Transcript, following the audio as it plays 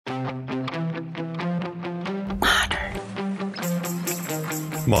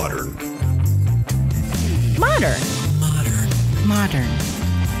Modern. Modern. Modern. Modern.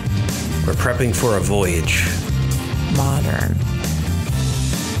 We're prepping for a voyage. Modern.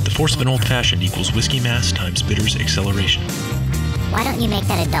 The force of an old-fashioned equals whiskey mass times bitters acceleration. Why don't you make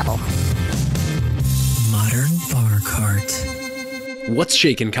that a double? Modern bar cart. What's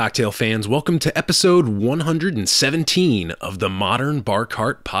shaking, cocktail fans? Welcome to episode 117 of the Modern Bar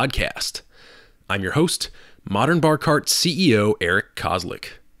Cart podcast. I'm your host, Modern Bar Cart CEO Eric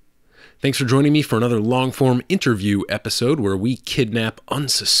Kozlik. Thanks for joining me for another long-form interview episode where we kidnap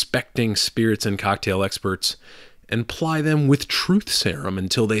unsuspecting spirits and cocktail experts and ply them with truth serum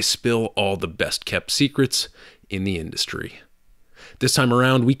until they spill all the best-kept secrets in the industry. This time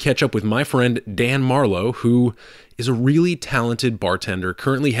around, we catch up with my friend Dan Marlowe, who is a really talented bartender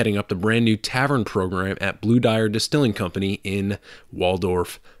currently heading up the brand new tavern program at BlueDyer Distilling Co in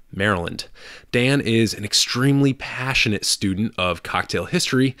Waldorf, Maryland. Dan is an extremely passionate student of cocktail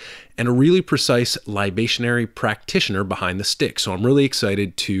history and a really precise libationary practitioner behind the stick, so I'm really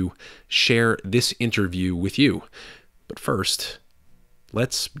excited to share this interview with you. But first,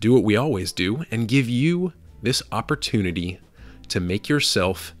 let's do what we always do and give you this opportunity to make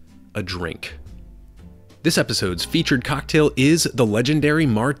yourself a drink. This episode's featured cocktail is the legendary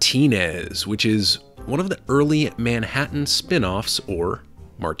Martinez, which is one of the early Manhattan spin-offs or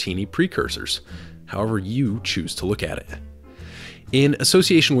martini precursors, however you choose to look at it. In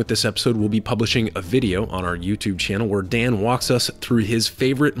association with this episode, we'll be publishing a video on our YouTube channel where Dan walks us through his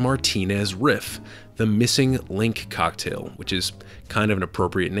favorite Martinez riff, the Missing Link cocktail, which is kind of an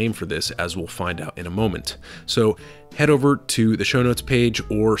appropriate name for this, as we'll find out in a moment. So head over to the show notes page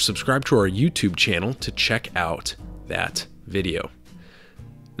or subscribe to our YouTube channel to check out that video.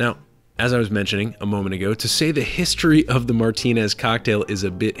 Now, as I was mentioning a moment ago, to say the history of the Martinez cocktail is a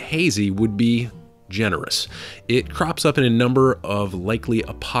bit hazy would be generous. It crops up in a number of likely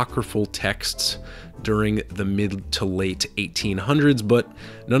apocryphal texts during the mid to late 1800s, but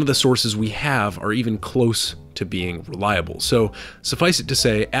none of the sources we have are even close to being reliable. So suffice it to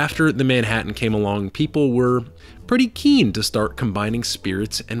say, after the Manhattan came along, people were pretty keen to start combining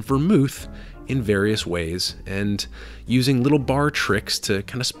spirits and vermouth in various ways and using little bar tricks to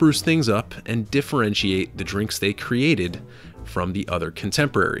kind of spruce things up and differentiate the drinks they created from the other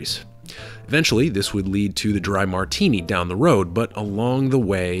contemporaries. Eventually, this would lead to the dry martini down the road, but along the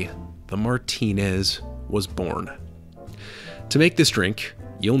way, the Martinez was born. To make this drink,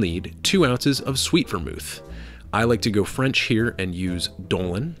 you'll need 2 ounces of sweet vermouth. I like to go French here and use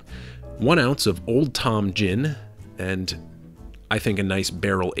Dolan, 1 ounce of Old Tom gin, and I think a nice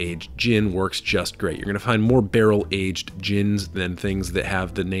barrel-aged gin works just great. You're going to find more barrel-aged gins than things that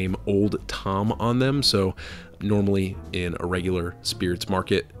have the name Old Tom on them, so normally in a regular spirits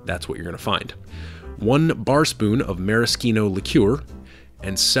market, that's what you're going to find. 1 bar spoon of maraschino liqueur,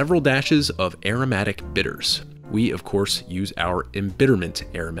 and several dashes of aromatic bitters. We, of course, use our embitterment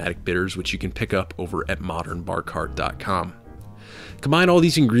aromatic bitters, which you can pick up over at modernbarcart.com. Combine all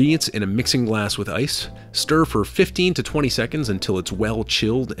these ingredients in a mixing glass with ice, stir for 15 to 20 seconds until it's well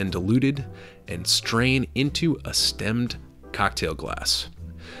chilled and diluted, and strain into a stemmed cocktail glass.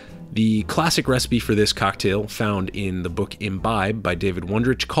 The classic recipe for this cocktail, found in the book Imbibe by David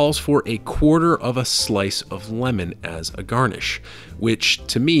Wondrich, calls for 1/4 of a slice of lemon as a garnish, which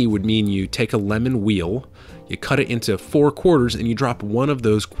to me would mean you take a lemon wheel, you cut it into 4 quarters, and you drop one of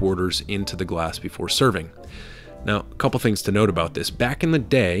those quarters into the glass before serving. Now, a couple things to note about this. Back in the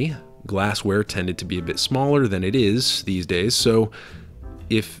day, glassware tended to be a bit smaller than it is these days, so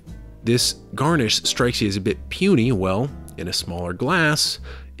if this garnish strikes you as a bit puny, well, in a smaller glass,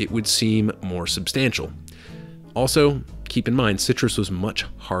 it would seem more substantial. Also, keep in mind, citrus was much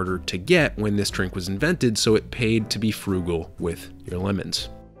harder to get when this drink was invented, so it paid to be frugal with your lemons.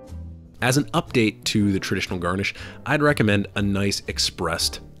 As an update to the traditional garnish, I'd recommend a nice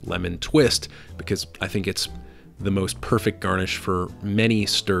expressed lemon twist, because I think it's the most perfect garnish for many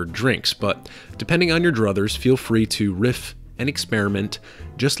stirred drinks, but depending on your druthers, feel free to riff and experiment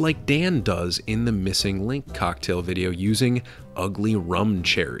just like Dan does in the Missing Link cocktail video using ugly rum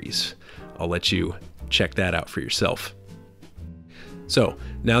cherries. I'll let you check that out for yourself. So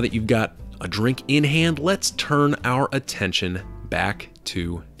now that you've got a drink in hand, let's turn our attention back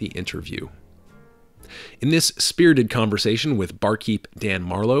to the interview. In this spirited conversation with barkeep Dan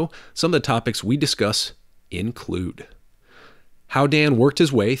Marlowe, some of the topics we discuss include how Dan worked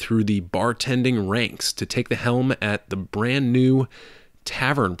his way through the bartending ranks to take the helm at the brand new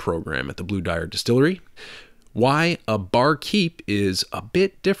tavern program at the BlueDyer Distillery, why a barkeep is a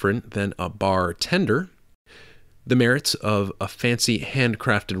bit different than a bartender, the merits of a fancy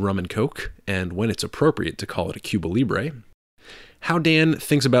handcrafted rum and coke, and when it's appropriate to call it a Cuba Libre, how Dan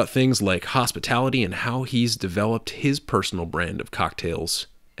thinks about things like hospitality and how he's developed his personal brand of cocktails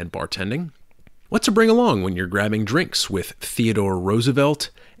and bartending, what to bring along when you're grabbing drinks with Theodore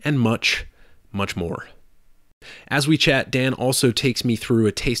Roosevelt, and much, much more. As we chat, Dan also takes me through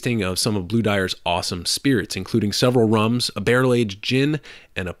a tasting of some of BlueDyer's awesome spirits, including several rums, a barrel-aged gin,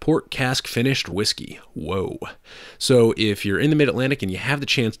 and a port cask-finished whiskey. Whoa. So if you're in the Mid-Atlantic and you have the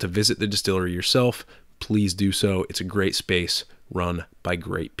chance to visit the distillery yourself, please do so. It's a great space run by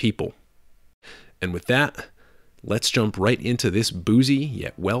great people. And with that, let's jump right into this boozy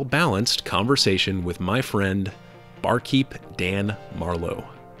yet well-balanced conversation with my friend, barkeep Dan Marlowe.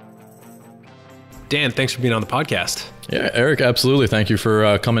 Dan, thanks for being on the podcast. Yeah, Eric, absolutely. Thank you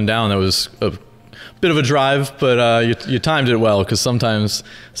for coming down. That was a bit of a drive, but you timed it well, because sometimes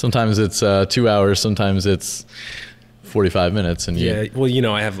it's 2 hours, sometimes it's 45 minutes. And yeah, well, you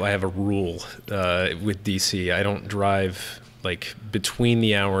know, I have a rule with DC. I don't drive like between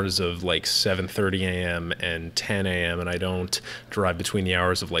the hours of like 7:30 a.m. and 10 a.m. and I don't drive between the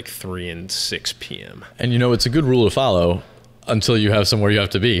hours of like 3 and 6 p.m. And you know, it's a good rule to follow until you have somewhere you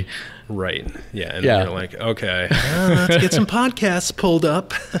have to be. Right. Yeah. And you're like, okay, let's get some podcasts pulled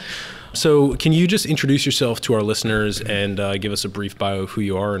up. So can you just introduce yourself to our listeners and give us a brief bio of who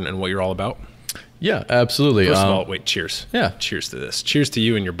you are and what you're all about? Yeah, absolutely. First of all, wait, cheers. Yeah. Cheers to this. Cheers to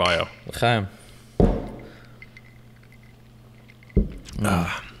you and your bio. L'chaim.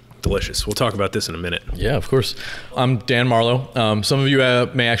 Delicious. We'll talk about this in a minute. Yeah, of course. I'm Dan Marlowe. Some of you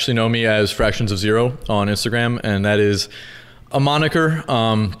may actually know me as Fractions of Zero on Instagram, and that is a moniker.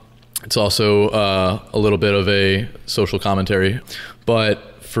 It's also a little bit of a social commentary.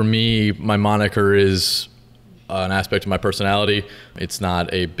 But for me, my moniker is an aspect of my personality. It's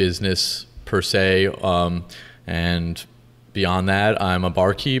not a business per se. And beyond that, I'm a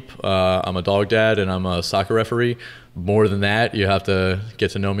barkeep, I'm a dog dad, and I'm a soccer referee. More than that, you have to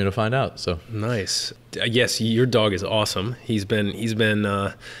get to know me to find out. So nice. Yes, your dog is awesome. He's been.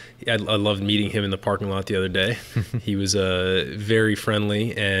 I loved meeting him in the parking lot the other day. He was very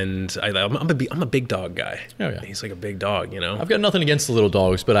friendly, and I'm a big dog guy. Oh yeah, he's like a big dog, you know. I've got nothing against the little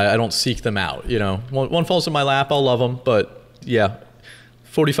dogs, but I don't seek them out. You know, one falls in my lap, I'll love them. But yeah,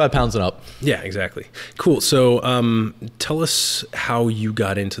 45 pounds and up. Yeah, exactly. Cool. So tell us how you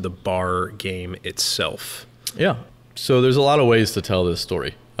got into the bar game itself. Yeah. So there's a lot of ways to tell this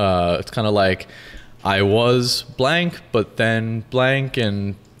story. It's kind of like I was blank, but then blank,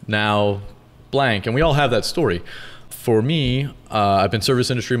 and now blank. And we all have that story. For me, I've been service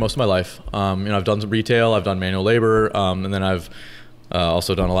industry most of my life. I've done some retail, I've done manual labor, and then I've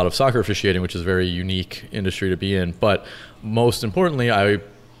also done a lot of soccer officiating, which is a very unique industry to be in. But most importantly, I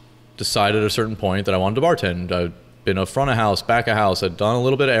decided at a certain point that I wanted to bartend. I've been a front of house, back of house. I'd done a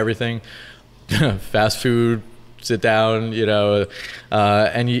little bit of everything, fast food, sit down,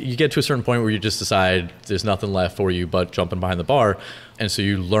 and you get to a certain point where you just decide there's nothing left for you but jumping behind the bar. And so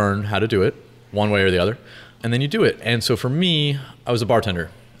you learn how to do it one way or the other, and then you do it. And so for me, I was a bartender,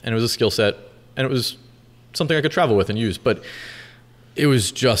 and it was a skill set, and it was something I could travel with and use, but it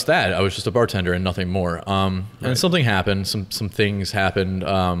was just that. I was just a bartender and nothing more. And something happened, some things happened.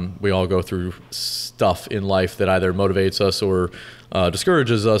 We all go through stuff in life that either motivates us or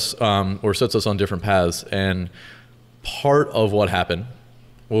discourages us, or sets us on different paths. And part of what happened,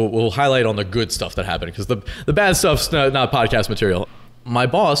 we'll highlight on the good stuff that happened, because the bad stuff's not podcast material. My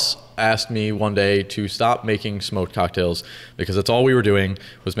boss asked me one day to stop making smoked cocktails, because that's all we were doing,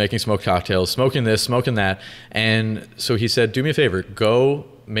 was making smoked cocktails, smoking this, smoking that. And so he said, do me a favor, go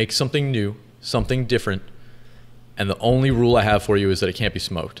make something new, something different. And the only rule I have for you is that it can't be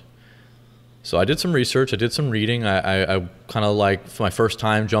smoked. So I did some research, I did some reading. I kind of like, for my first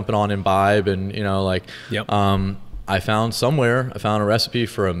time jumping on Imbibe, and Yep. I found a recipe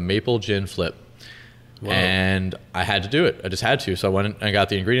for a maple gin flip. Whoa. And I had to do it. I just had to. So I went and I got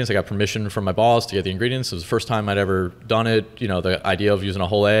the ingredients. I got permission from my boss to get the ingredients. It was the first time I'd ever done it. The idea of using a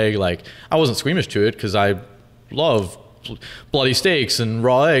whole egg, like, I wasn't squeamish to it because I love bloody steaks and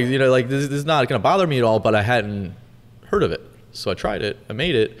raw eggs. This is not going to bother me at all, but I hadn't heard of it. So I tried it. I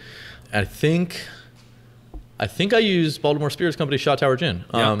made it. I think I used Baltimore Spirits Company Shot Tower Gin.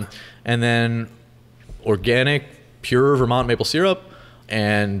 Yeah. And then organic, pure Vermont maple syrup,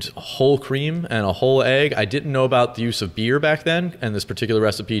 and whole cream and a whole egg. I didn't know about the use of beer back then, and this particular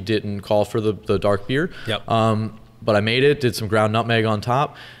recipe didn't call for the dark beer. Yep. But I made it, did some ground nutmeg on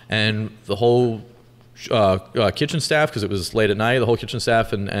top, and the whole kitchen staff, because it was late at night, the whole kitchen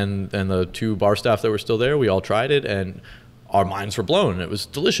staff and the 2 bar staff that were still there, we all tried it, and our minds were blown. It was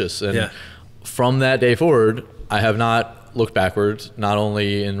delicious. And from that day forward, I have not looked backwards, not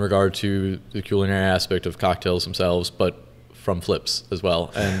only in regard to the culinary aspect of cocktails themselves, but from flips as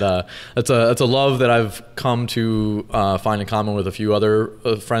well, and that's a love that I've come to find in common with a few other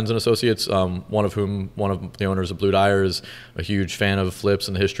friends and associates. One of the owners of BlueDyer is a huge fan of flips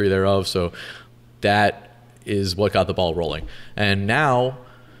and the history thereof. So that is what got the ball rolling. And now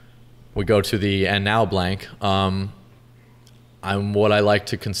we go to the and now blank. I'm what I like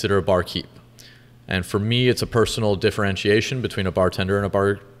to consider a barkeep, and for me, it's a personal differentiation between a bartender and a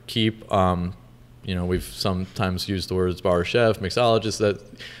barkeep. We've sometimes used the words bar chef, mixologist,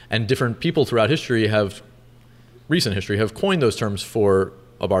 and different people throughout recent history have coined those terms for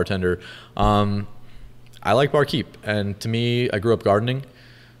a bartender. I like barkeep, and to me, I grew up gardening.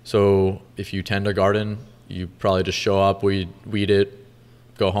 So if you tend a garden, you probably just show up, weed it,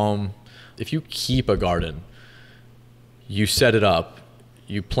 go home. If you keep a garden, you set it up,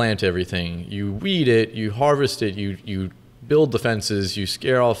 you plant everything, you weed it, you harvest it, you build the fences, you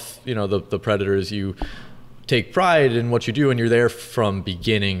scare off, the predators, you take pride in what you do, and you're there from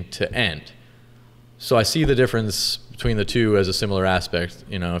beginning to end. So I see the difference between the two as a similar aspect.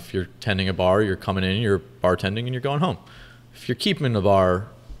 If you're tending a bar, you're coming in, you're bartending, and you're going home. If you're keeping the bar,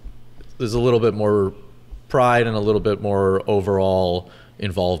 there's a little bit more pride and a little bit more overall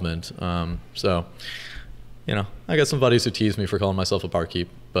involvement. I got some buddies who tease me for calling myself a barkeep,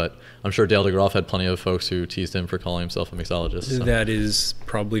 but I'm sure Dale DeGroff had plenty of folks who teased him for calling himself a mixologist. So. That is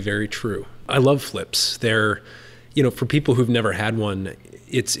probably very true. I love flips. They're, for people who've never had one,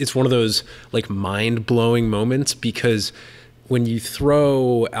 it's one of those like mind-blowing moments, because when you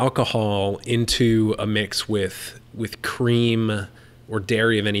throw alcohol into a mix with cream or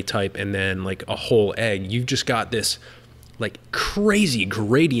dairy of any type, and then like a whole egg, you've just got this like crazy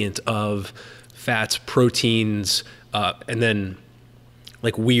gradient of fats, proteins, and then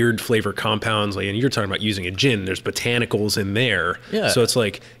like weird flavor compounds. Like, and you're talking about using a gin, there's botanicals in there. Yeah. So it's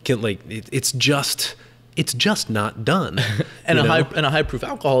like, it's just not done. And a high proof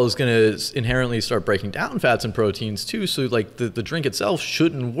alcohol is going to inherently start breaking down fats and proteins too. So like the drink itself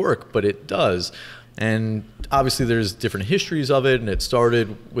shouldn't work, but it does. And obviously there's different histories of it, and it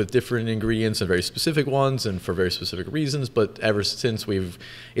started with different ingredients and very specific ones and for very specific reasons. But ever since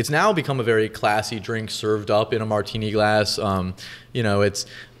it's now become a very classy drink served up in a martini glass.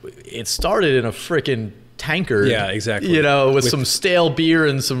 It started in a frickin' tankard. Yeah, exactly. With some stale beer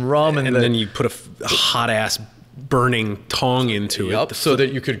and some rum. And then you put a hot ass burning tong into it. So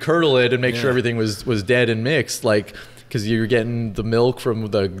that you could curdle it and make sure everything was dead and mixed. Because you're getting the milk from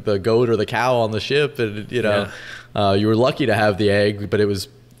the goat or the cow on the ship, and you were lucky to have the egg, but it was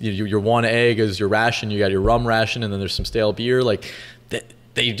your one egg is your ration. You got your rum ration, and then there's some stale beer. Like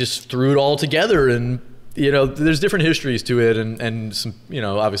they just threw it all together, and there's different histories to it, and some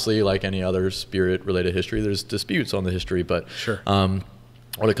obviously like any other spirit related history, there's disputes on the history, but sure.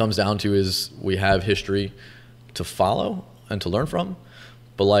 What it comes down to is we have history to follow and to learn from,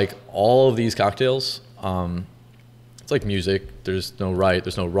 but like all of these cocktails. It's like music. There's no right.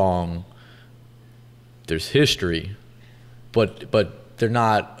 There's no wrong. There's history, but they're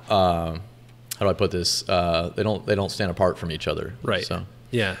not. How do I put this? They don't stand apart from each other. Right. So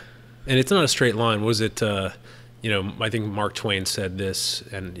yeah, and it's not a straight line. Was it? I think Mark Twain said this,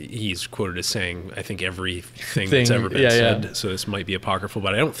 and he's quoted as saying, "I think everything that's ever been said." Yeah. So this might be apocryphal,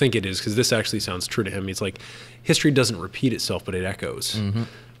 but I don't think it is, because this actually sounds true to him. He's like, history doesn't repeat itself, but it echoes. Mm-hmm.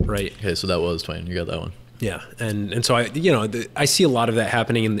 Right. Okay, so that was Twain. You got that one. Yeah, and so I see a lot of that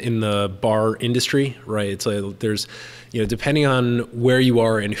happening in the bar industry, right? It's like there's, depending on where you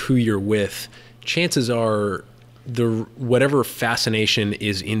are and who you're with, chances are whatever fascination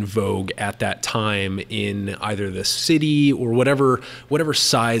is in vogue at that time in either the city or whatever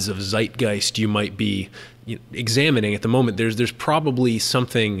size of zeitgeist you might be examining at the moment, there's probably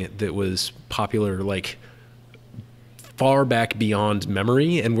something that was popular like far back beyond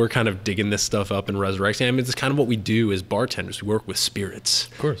memory, and we're kind of digging this stuff up and resurrecting. I mean, it's kind of what we do as bartenders. We work with spirits.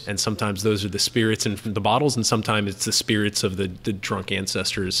 Of course. And sometimes those are the spirits in the bottles, and sometimes it's the spirits of the drunk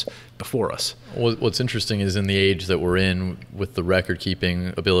ancestors before us. What's interesting is in the age that we're in, with the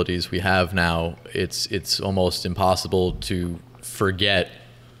record-keeping abilities we have now, it's almost impossible to forget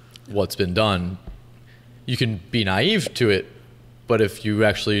what's been done. You can be naive to it, but if you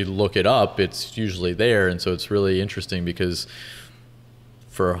actually look it up, it's usually there. And so it's really interesting, because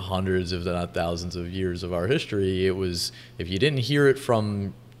for hundreds, if not thousands of years of our history, it was, if you didn't hear it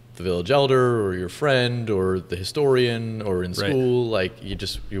from the village elder or your friend or the historian or in school, like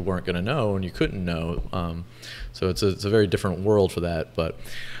you weren't going to know, and you couldn't know. So it's a very different world for that. But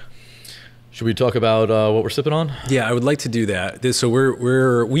Should we talk about what we're sipping on? Yeah, I would like to do that. So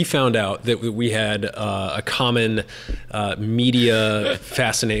we found out that we had a common media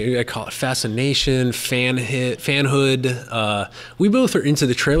fascination. I call it fascination, fanhood. We both are into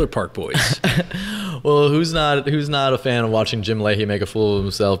the Trailer Park Boys. Well, who's not a fan of watching Jim Leahy make a fool of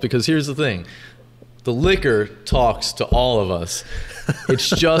himself? Because here's the thing. The liquor talks to all of us. It's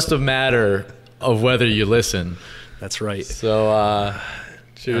just a matter of whether you listen. That's right. So,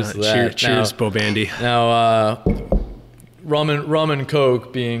 cheers to that. Cheers, Bo Bandy. Now, rum and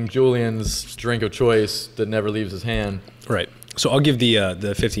Coke being Julian's drink of choice that never leaves his hand. Right. So I'll give the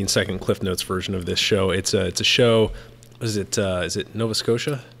 15-second Cliff Notes version of this show. It's a show. Is it Nova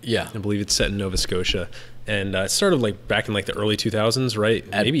Scotia? Yeah. I believe it's set in Nova Scotia. And it started like back in like the early 2000s, right?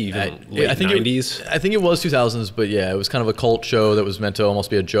 Maybe even late 90s. I think it was 2000s, but yeah, it was kind of a cult show that was meant to almost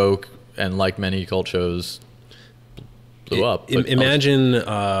be a joke, and like many cult shows, blew up. Imagine,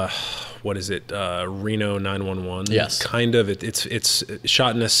 what is it? Reno 911. Yes. Kind of. It's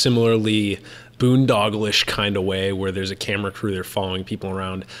shot in a similarly boondoggle-ish kind of way where there's a camera crew, they're following people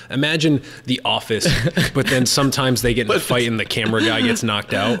around. Imagine The Office, but then sometimes they get in a fight and the camera guy gets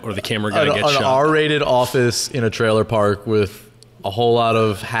knocked out or the camera guy gets shot. An R-rated office in a trailer park with a whole lot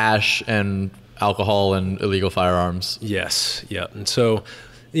of hash and alcohol and illegal firearms. Yes, yeah. And so,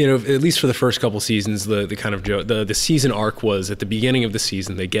 you know, at least for the first couple seasons, the kind of the season arc was at the beginning of the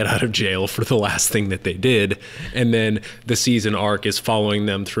season, they get out of jail for the last thing that they did. And then the season arc is following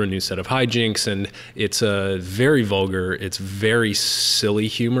them through a new set of hijinks. And it's very vulgar. It's very silly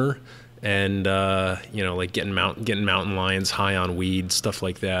humor. And, you know, like getting mountain lions high on weed, stuff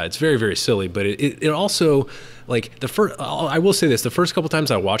like that. It's very, very silly. But it also, like, I will say this, the first couple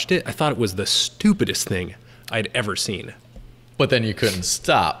times I watched it, I thought it was the stupidest thing I'd ever seen. But then you couldn't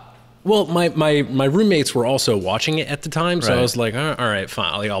stop. Well, my roommates were also watching it at the time, so Right. I was like, all right,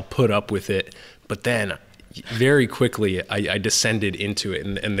 fine, like, I'll put up with it. But then, very quickly, I descended into it,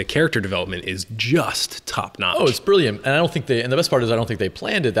 and the character development is just top notch. Oh, it's brilliant. And I don't think and the best part is I don't think they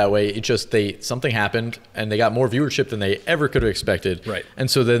planned it that way. It just, something happened, and they got more viewership than they ever could have expected. Right. And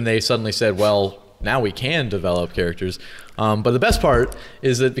so then they suddenly said, well, now we can develop characters. But the best part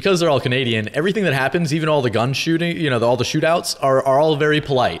is that because they're all Canadian, everything that happens, even all the gun shooting, you know, all the shootouts are all very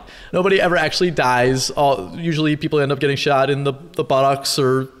polite. Nobody ever actually dies. Usually people end up getting shot in the buttocks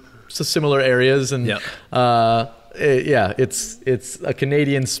or similar areas. And it's a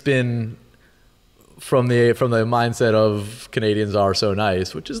Canadian spin from the mindset of Canadians are so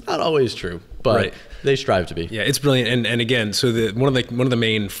nice, which is not always true, but Right. they strive to be. Yeah, it's brilliant. And again, so one of the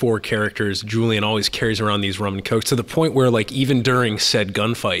main four characters, Julian, always carries around these rum and cokes to the point where, like, even during said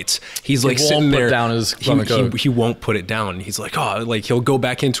gunfights, he's like sitting there. He won't put down his rum and coke. He won't put it down. He's like, he'll go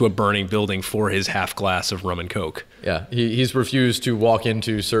back into a burning building for his half glass of rum and coke. Yeah, he's refused to walk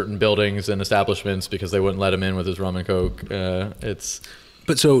into certain buildings and establishments because they wouldn't let him in with his rum and coke.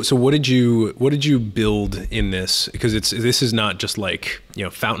 But so what did you build in this? Because this is not just like, you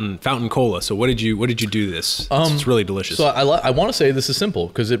know, fountain cola. So what did you do this? It's really delicious. So I want to say this is simple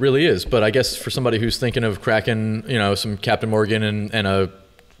because it really is. But I guess for somebody who's thinking of cracking, you know, some Captain Morgan and a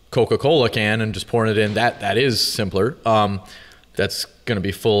Coca-Cola can and just pouring it in, that is simpler. That's going to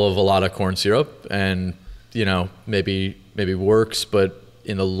be full of a lot of corn syrup and, you know, maybe works, but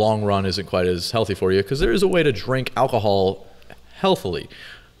in the long run isn't quite as healthy for you because there is a way to drink alcohol healthily.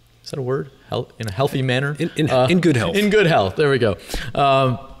 Is that a word? In a healthy manner? In good health. In good health. There we go.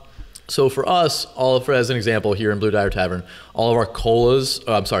 So for us, as an example here in BlueDyer Tavern, all of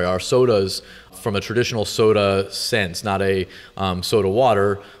our our sodas from a traditional soda sense, not a soda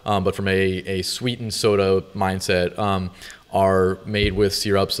water, but from a sweetened soda mindset, are made with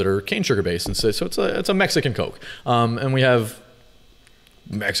syrups that are cane sugar based. And so it's a Mexican Coke. And we have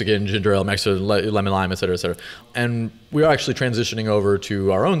Mexican ginger ale, Mexican lemon lime, et cetera, et cetera. And we are actually transitioning over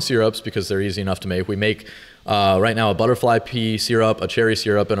to our own syrups because they're easy enough to make. We make right now a butterfly pea syrup, a cherry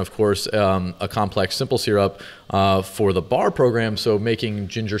syrup, and of course a complex simple syrup for the bar program. So making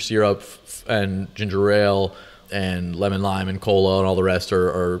ginger syrup and ginger ale and lemon lime and cola and all the rest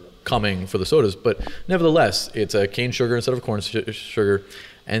are coming for the sodas. But nevertheless, it's a cane sugar instead of corn sugar.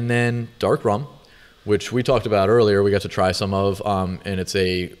 And then dark rum, which we talked about earlier. We got to try some of, and it's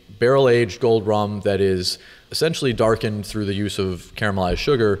a barrel-aged gold rum that is essentially darkened through the use of caramelized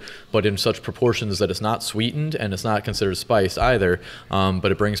sugar, but in such proportions that it's not sweetened and it's not considered spiced either,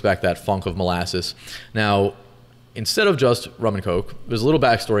 but it brings back that funk of molasses. Now, instead of just rum and coke, there's a little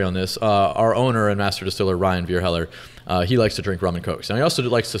backstory on this. Our owner and master distiller, Ryan Vierheller, he likes to drink rum and cokes. And he also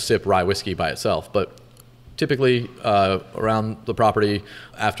likes to sip rye whiskey by itself, but typically around the property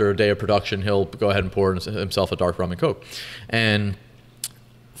after a day of production, he'll go ahead and pour himself a dark rum and coke. And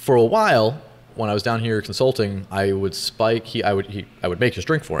for a while, when I was down here consulting, I would make his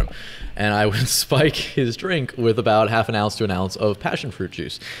drink for him, and I would spike his drink with about half an ounce to an ounce of passion fruit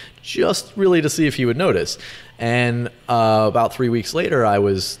juice, just really to see if he would notice. And about 3 weeks later, I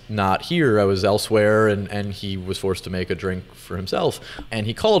was not here. I was elsewhere, and he was forced to make a drink for himself. And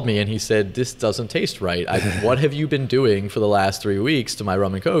he called me and he said, "This doesn't taste right. What have you been doing for the last 3 weeks to my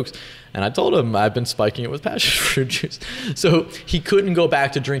rum and cokes?" And I told him I've been spiking it with passion fruit juice. So he couldn't go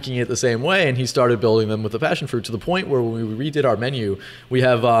back to drinking it the same way, and he started building them with the passion fruit, to the point where when we redid our menu, we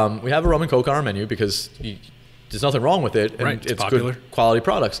have a rum and coke on our menu because there's nothing wrong with it, and right, it's good quality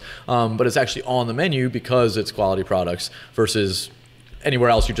products. But it's actually on the menu because it's quality products, versus anywhere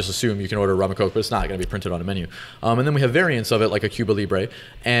else you just assume you can order rum and coke, but it's not going to be printed on a menu. And then we have variants of it, like a Cuba Libre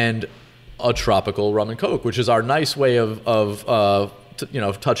and a tropical rum and coke, which is our nice way of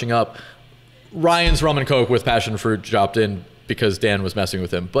touching up Ryan's rum and coke with passion fruit dropped in because Dan was messing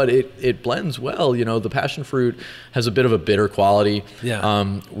with him. But it blends well. The passion fruit has a bit of a bitter quality.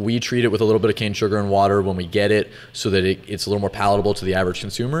 Yeah. We treat it with a little bit of cane sugar and water when we get it, so that it's a little more palatable to the average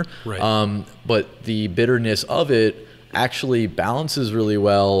consumer. Right. But the bitterness of it actually balances really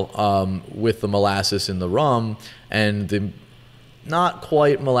well with the molasses in the rum, and the not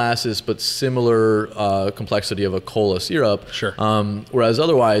quite molasses, but similar complexity of a cola syrup. Sure. Whereas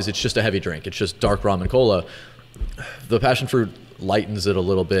otherwise, it's just a heavy drink. It's just dark rum and cola. The passion fruit lightens it a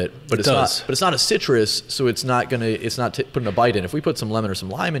little bit, but it's not a citrus, so it's not putting a bite in. If we put some lemon or some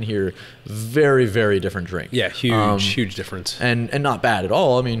lime in here, very, very different drink. Yeah, huge difference. And not bad at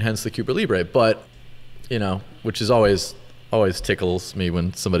all. I mean, hence the Cuba Libre. But which is always tickles me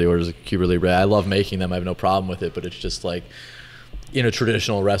when somebody orders a Cuba Libre. I love making them. I have no problem with it, but it's just like in a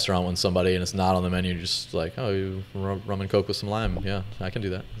traditional restaurant when somebody and it's not on the menu, just like, "Oh, you rum and coke with some lime." Yeah, I can do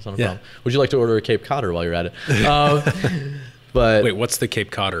that. It's not a problem. Would you like to order a Cape Codder while you're at it? But wait, what's the Cape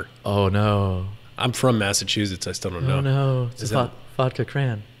Codder? Oh no, I'm from Massachusetts. I still don't know. Oh no, it's vodka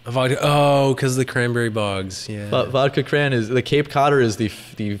cran. Because the cranberry bogs. Yeah. Vodka cran is the Cape Codder is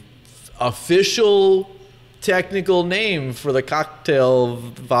the official technical name for the cocktail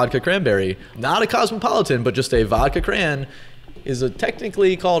vodka cranberry. Not a cosmopolitan, but just a vodka cran is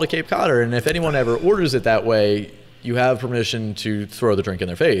technically called a Cape Codder. And if anyone ever orders it that way, you have permission to throw the drink in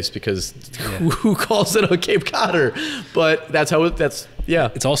their face, because who calls it a Cape Codder? But that's how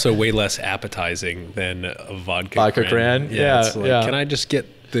It's also way less appetizing than a vodka cran. Yeah. Can I just get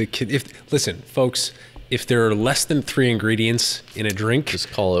listen, folks, if there are less than 3 ingredients in a drink,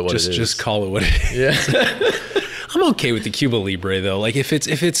 just call it what it is. Just call it what it is. Yeah. I'm okay with the Cuba Libre though. Like if it's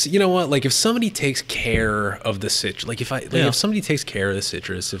like if somebody takes care of the citrus, if somebody takes care of the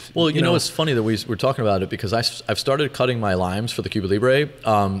citrus. It's funny that we're talking about it, because I've started cutting my limes for the Cuba Libre,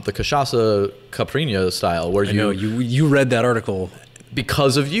 the cachaça Caipirinha style, where you read that article.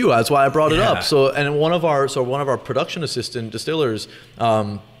 Because of you, that's why I brought it up. So, and one of our production assistant distillers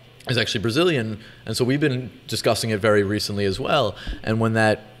is actually Brazilian, and so we've been discussing it very recently as well. And when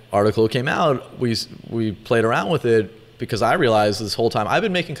that article came out, we played around with it, because I realized this whole time I've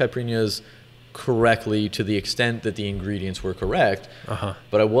been making caipirinhas correctly to the extent that the ingredients were correct,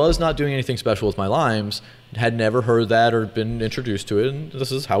 but I was not doing anything special with my limes. Had never heard that or been introduced to it, and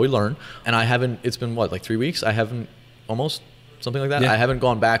this is how we learn. And I haven't. It's been like 3 weeks. I haven't almost. Something like that. Yeah. I haven't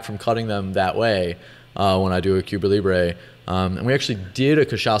gone back from cutting them that way when I do a Cuba Libre. And we actually did a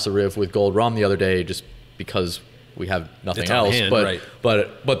cachaça riff with gold rum the other day, just because we have nothing else. But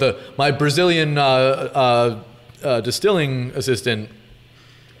my Brazilian distilling assistant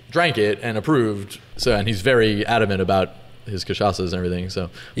drank it and approved. So, and he's very adamant about his cachaças and everything. So,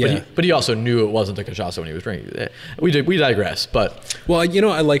 but he also knew it wasn't a cachaça when he was drinking it. We digress. But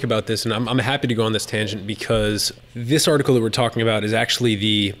I like about this, and I'm happy to go on this tangent, because this article that we're talking about is actually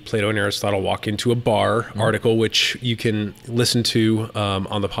the Plato and Aristotle Walk into a Bar article, which you can listen to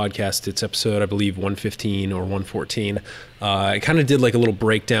on the podcast. It's episode, I believe, 115 or 114. I kind of did like a little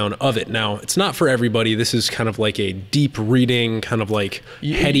breakdown of it. Now, it's not for everybody. This is kind of like a deep reading, kind of like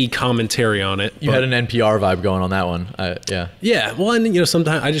heady commentary on it. You had an NPR vibe going on that one. Yeah. Well, and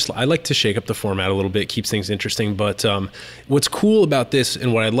sometimes I like to shake up the format a little bit, keeps things interesting. But what's cool about this,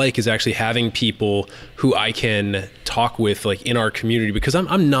 and what I like, is actually having people who I can talk with, like in our community, because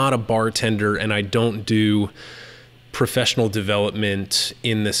I'm not a bartender, and I don't do professional development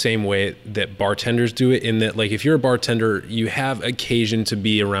in the same way that bartenders do it, in that, like, if you're a bartender, you have occasion to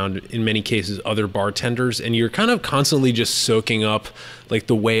be around, in many cases, other bartenders, and you're kind of constantly just soaking up like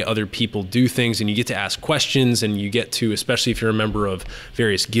the way other people do things, and you get to ask questions, and you get to, especially if you're a member of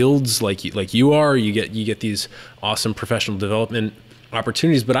various guilds like you are, you get these awesome professional development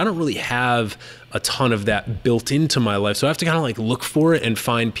opportunities, but I don't really have a ton of that built into my life. So I have to kind of like look for it and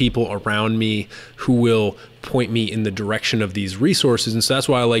find people around me who will point me in the direction of these resources. And so that's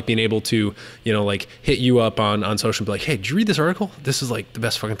why I like being able to, you know, like hit you up on social and be like, hey, did you read this article? This is like the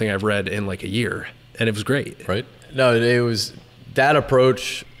best fucking thing I've read in like a year. And it was great. Right. No, it was that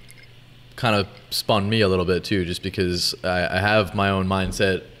approach kind of spun me a little bit too, just because I have my own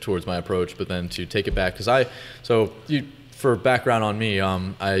mindset towards my approach, but then to take it back, because for background on me,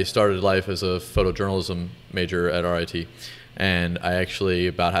 I started life as a photojournalism major at RIT, and I actually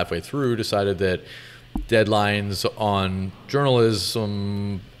about halfway through decided that deadlines on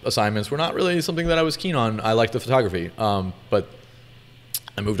journalism assignments were not really something that I was keen on. I liked the photography, but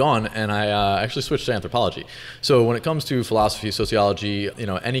I moved on, and I actually switched to anthropology. So when it comes to philosophy, sociology, you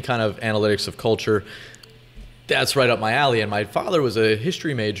know, any kind of analytics of culture, that's right up my alley. And my father was a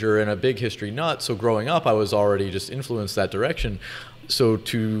history major and a big history nut, so growing up I was already just influenced that direction. So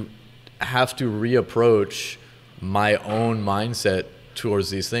to have to reapproach my own mindset towards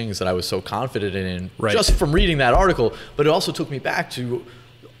these things that I was so confident in, right, just from reading that article, but it also took me back to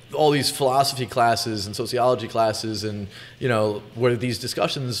all these philosophy classes and sociology classes, and you know, where these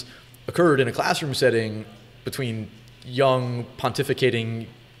discussions occurred in a classroom setting between young pontificating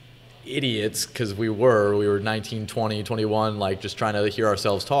idiots, because we were 19, 20, 21, like just trying to hear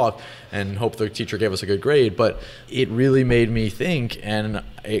ourselves talk and hope the teacher gave us a good grade. But it really made me think, and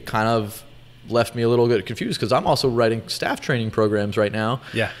it kind of left me a little bit confused, because I'm also writing staff training programs right now.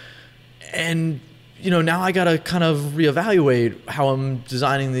 Yeah. And you know, now I got to kind of reevaluate how I'm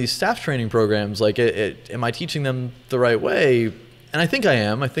designing these staff training programs. Like, am I teaching them the right way? And I think I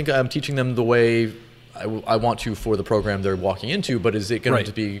am. I think I'm teaching them the way I want to for the program they're walking into, but is it going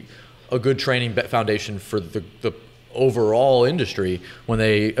to be a good training foundation for the overall industry when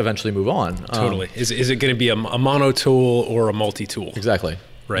they eventually move on? Totally. Is it going to be a mono tool or a multi-tool? Exactly.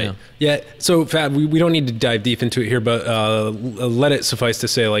 Right. Yeah. So Fab, we don't need to dive deep into it here, but let it suffice to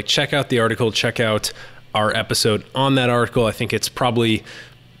say, like, check out the article, check out our episode on that article. I think it's probably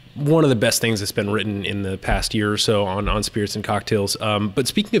one of the best things that's been written in the past year or so on spirits and cocktails. But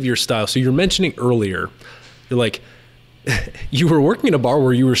speaking of your style, so you're mentioning earlier, you're like, you were working in a bar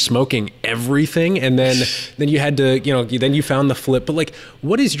where you were smoking everything, and then you had to, you know, then you found the flip. But like,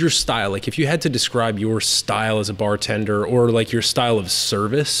 what is your style? Like, if you had to describe your style as a bartender, or like your style of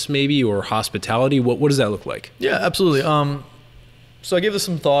service maybe, or hospitality, what does that look like? Yeah, absolutely. So I gave this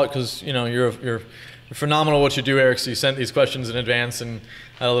some thought, because you know, you're phenomenal what you do, Eric. So you sent these questions in advance and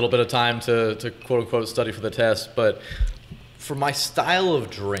had a little bit of time to quote unquote study for the test. But for my style of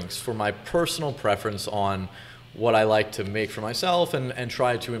drinks, for my personal preference on what I like to make for myself and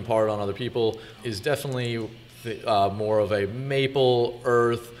try to impart on other people, is definitely more of a maple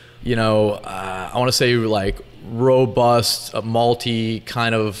earth, you know, I want to say like robust, malty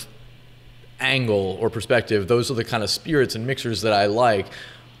kind of angle or perspective. Those are the kind of spirits and mixers that I like.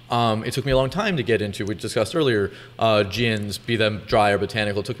 It took me a long time to get into, we discussed earlier, gins, be them dry or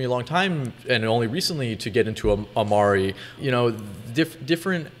botanical. It took me a long time, and only recently, to get into Amari. You know,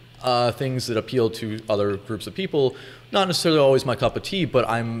 different things that appeal to other groups of people. Not necessarily always my cup of tea, but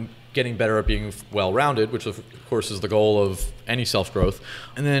I'm getting better at being well-rounded, which of course is the goal of any self-growth.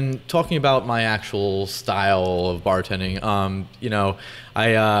 And then talking about my actual style of bartending, you know,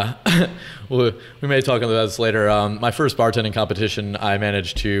 we may talk about this later. My first bartending competition, I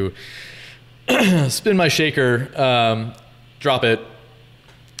managed to spin my shaker, drop it,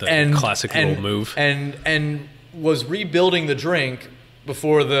 The classic little move, and was rebuilding the drink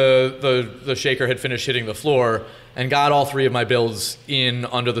before the shaker had finished hitting the floor, and got all three of my builds in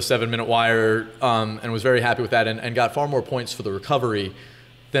under the 7-minute wire, and was very happy with that, and got far more points for the recovery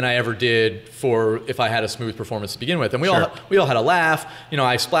than I ever did for if I had a smooth performance to begin with. And we all had a laugh. You know,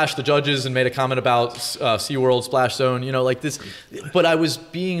 I splashed the judges and made a comment about SeaWorld Splash Zone, you know, like this. But I was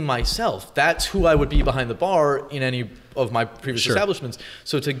being myself. That's who I would be behind the bar in any of my previous establishments.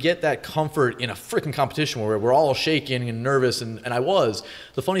 So to get that comfort in a freaking competition where we're all shaking and nervous, and I was.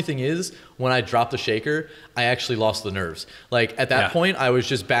 The funny thing is, when I dropped the shaker, I actually lost the nerves. Like at that point, I was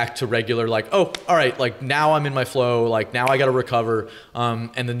just back to regular, like, oh, all right, like now I'm in my flow, like now I got to recover.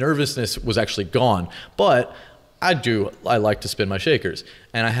 And the nervousness was actually gone. But I like to spin my shakers,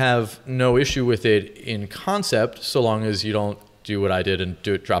 and I have no issue with it in concept, so long as you don't do what I did and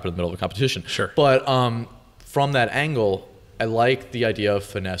drop it in the middle of a competition. Sure. But from that angle, I like the idea of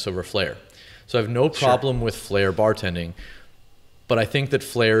finesse over flair. So I have no problem with flair bartending, but I think that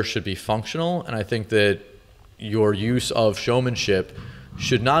flair should be functional, and I think that your use of showmanship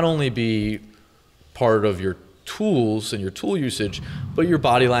should not only be part of your tools and your tool usage, but your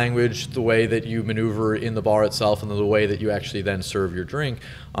body language, the way that you maneuver in the bar itself, and the way that you actually then serve your drink.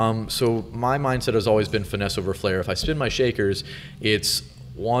 So my mindset has always been finesse over flair. If I spin my shakers, it's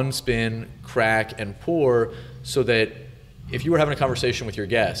one spin, crack, and pour, so that if you were having a conversation with your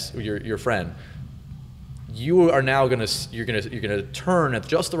guest, your friend, you are now you're gonna turn at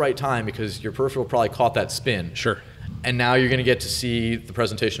just the right time because your peripheral probably caught that spin. Sure. And now you're gonna get to see the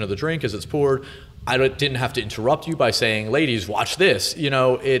presentation of the drink as it's poured. I didn't have to interrupt you by saying, ladies, watch this. You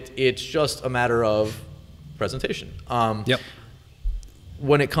know, it's just a matter of presentation. Yep.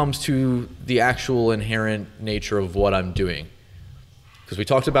 When it comes to the actual inherent nature of what I'm doing, because we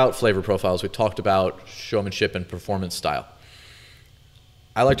talked about flavor profiles, we talked about showmanship and performance style.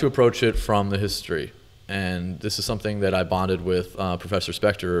 I like to approach it from the history. And this is something that I bonded with Professor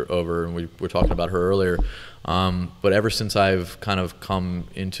Spector over, and we were talking about her earlier. But ever since I've kind of come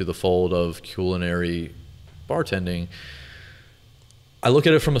into the fold of culinary bartending, I look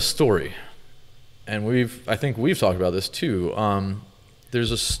at it from a story. And I think we've talked about this too.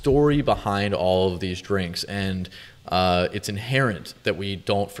 There's a story behind all of these drinks, and it's inherent that we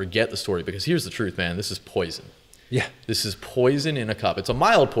don't forget the story, because here's the truth, man, this is poison. Yeah. This is poison in a cup. It's a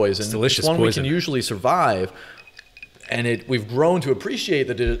mild poison. It's delicious it's one poison. we can usually survive. And we've grown to appreciate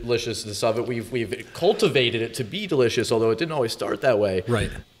the deliciousness of it. We've cultivated it to be delicious, although it didn't always start that way.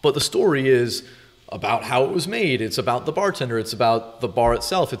 Right. But the story is about how it was made. It's about the bartender. It's about the bar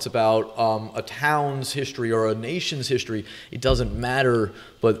itself. It's about a town's history or a nation's history. It doesn't matter,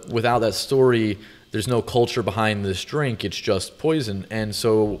 but without that story, there's no culture behind this drink. It's just poison. And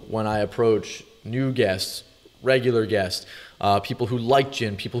so when I approach new guests, regular guests, people who like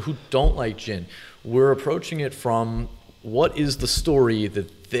gin, people who don't like gin, we're approaching it from what is the story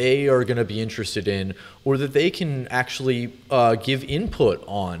that they are going to be interested in, or that they can actually give input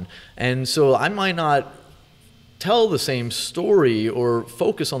on. And so I might not tell the same story or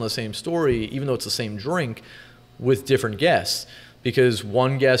focus on the same story, even though it's the same drink, with different guests, because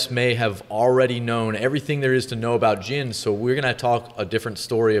one guest may have already known everything there is to know about gin, so we're going to talk a different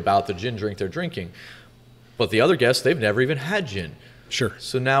story about the gin drink they're drinking. But the other guests, they've never even had gin. Sure.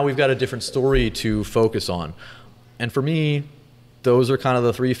 So now we've got a different story to focus on. And for me, those are kind of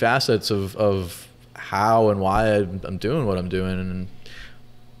the three facets of how and why I'm doing what I'm doing. And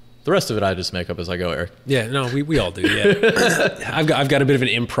the rest of it I just make up as I go, Eric. Yeah, no, we all do. Yeah, I've got a bit of an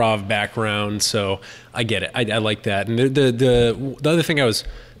improv background, so I get it. I like that. And the other thing I was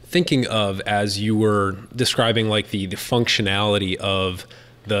thinking of as you were describing, like the functionality of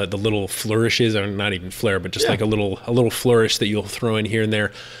the little flourishes, or not even flair, but just like a little flourish that you'll throw in here and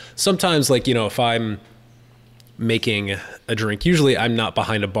there. Sometimes, like, you know, if I'm making a drink, usually I'm not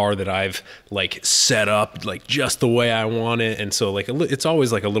behind a bar that I've like set up like just the way I want it, and so like it's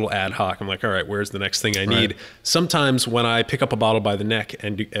always like a little ad hoc. I'm like, all right, where's the next thing I need? Sometimes when I pick up a bottle by the neck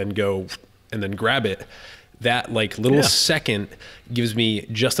and go and then grab it, that like little second gives me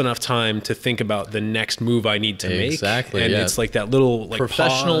just enough time to think about the next move I need to make. Exactly. And it's like that little like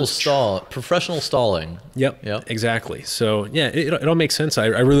professional pause. professional stalling. Yep. Exactly. So yeah, it all makes sense. I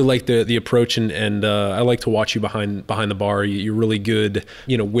really like the approach, and I like to watch you behind the bar. You're really good,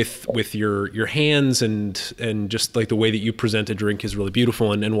 you know, with your hands, and just like the way that you present a drink is really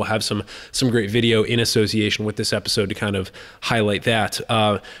beautiful. And we'll have some great video in association with this episode to kind of highlight that.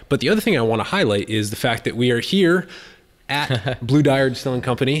 But the other thing I want to highlight is the fact that we are here at BlueDyer Distilling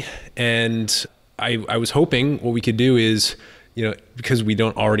Company, and I was hoping what we could do is, you know, because we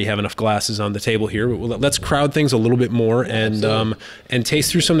don't already have enough glasses on the table here, but let's crowd things a little bit more and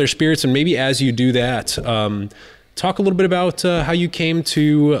taste through some of their spirits. And maybe as you do that, talk a little bit about how you came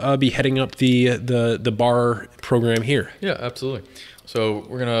to be heading up the bar program here. Yeah, absolutely. So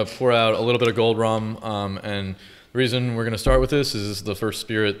we're gonna pour out a little bit of gold rum, and the reason we're going to start with this is the first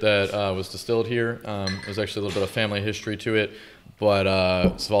spirit that was distilled here. There's actually a little bit of family history to it, but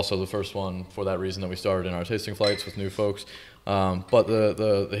it's also the first one for that reason that we started in our tasting flights with new folks. But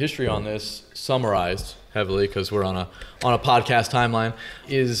the history on this, summarized heavily because we're on a podcast timeline,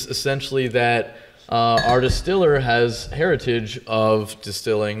 is essentially that our distiller has heritage of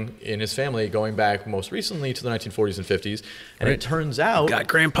distilling in his family going back most recently to the 1940s and 50s. And it turns out... Got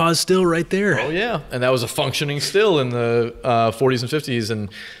Grandpa's still right there. Oh, yeah. And that was a functioning still in the 40s and 50s. And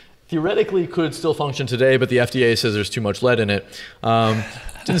theoretically could still function today, but the FDA says there's too much lead in it.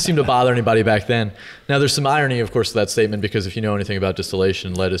 Didn't seem to bother anybody back then. Now, there's some irony, of course, to that statement, because if you know anything about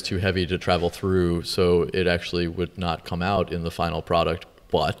distillation, lead is too heavy to travel through, so it actually would not come out in the final product.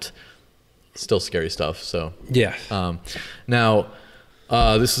 But... still scary stuff. So yeah. Now,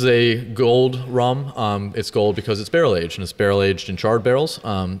 This is a gold rum. It's gold because it's barrel aged, and it's barrel aged in charred barrels.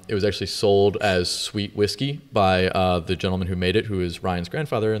 It was actually sold as sweet whiskey by the gentleman who made it, who is Ryan's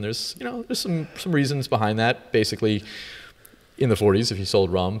grandfather. And there's some reasons behind that. Basically, in the 40s, if you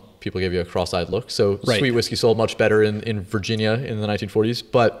sold rum, people gave you a cross-eyed look. So sweet whiskey sold much better in Virginia in the 1940s.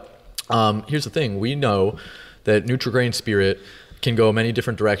 But here's the thing: we know that neutral grain spirit can go many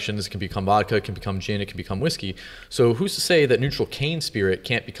different directions. It can become vodka, it can become gin, it can become whiskey. So who's to say that neutral cane spirit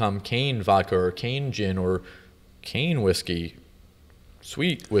can't become cane vodka or cane gin or cane whiskey,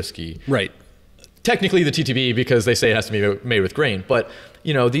 sweet whiskey? Right. Technically the TTB, because they say it has to be made with grain. But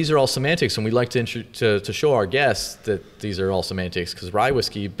these are all semantics, and we like to show our guests that these are all semantics, because rye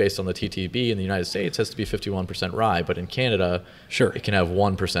whiskey, based on the TTB in the United States, has to be 51% rye, but in Canada, it can have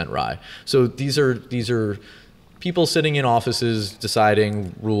 1% rye. So these are people sitting in offices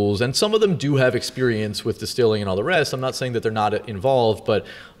deciding rules, and some of them do have experience with distilling and all the rest. I'm not saying that they're not involved, but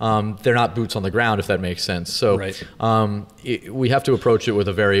they're not boots on the ground, if that makes sense. So we have to approach it with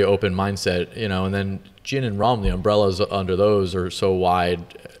a very open mindset, and then gin and rum, the umbrellas under those are so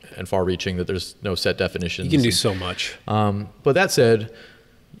wide and far-reaching that there's no set definitions. You can do so much. But that said,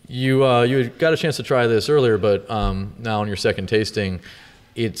 you got a chance to try this earlier, but now on your second tasting,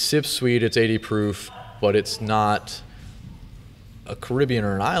 it sips sweet, it's 80 proof, but it's not a Caribbean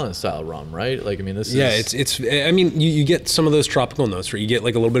or an island style rum, right? Like, I mean, this is... I mean, you get some of those tropical notes, right? You get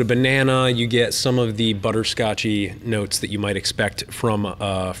like a little bit of banana, you get some of the butterscotchy notes that you might expect from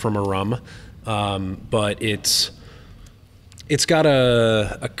a rum. But it's got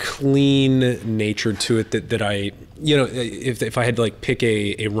a clean nature to it that I, if I had to like pick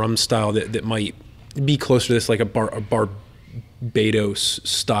a rum style that might be closer to this, like a Barbados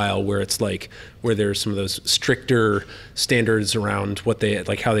style, where it's like where there's some of those stricter standards around what they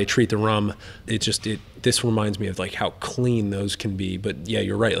like, how they treat the rum. This reminds me of like how clean those can be. But yeah,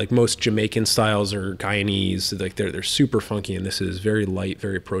 you're right. Like most Jamaican styles or Guyanese, like they're super funky, and this is very light,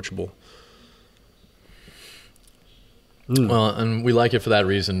 very approachable. Well, and we like it for that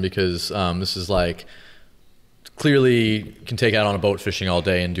reason, because this is like clearly can take out on a boat fishing all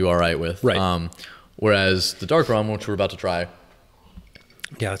day and do all right with. Right. Whereas the dark rum, which we're about to try,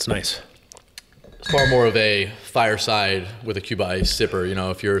 yeah, that's nice. It's far more of a fireside with a Cuba Ice sipper.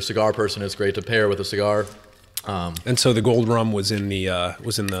 If you're a cigar person, it's great to pair with a cigar. And so the gold rum was in the rum.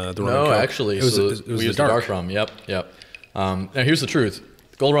 No, Coke. actually, we used the dark rum. Yep. Now here's the truth: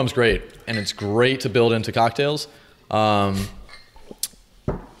 gold rum's great, and it's great to build into cocktails. Let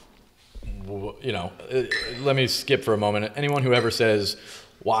me skip for a moment. Anyone who ever says,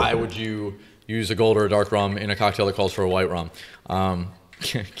 "Why would you use a gold or a dark rum in a cocktail that calls for a white rum?"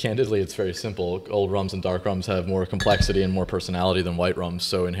 Candidly, it's very simple. Gold rums and dark rums have more complexity and more personality than white rums,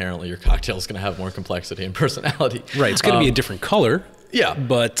 so inherently your cocktail is going to have more complexity and personality. Right, it's going to be a different color. Yeah,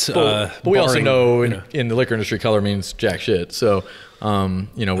 but we also know in the liquor industry, color means jack shit. So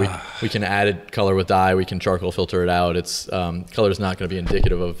we can add color with dye. We can charcoal filter it out. It's color is not going to be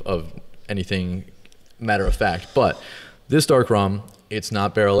indicative of anything matter of fact. But this dark rum, it's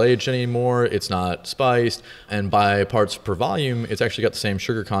not barrel aged anymore. It's not spiced, and by parts per volume, it's actually got the same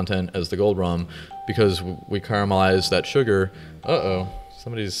sugar content as the gold rum, because we caramelize that sugar.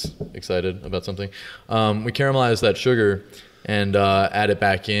 Somebody's excited about something. We caramelize that sugar and add it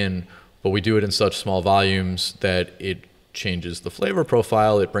back in, but we do it in such small volumes that it changes the flavor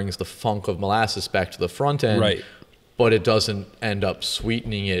profile. It brings the funk of molasses back to the front end. Right. But it doesn't end up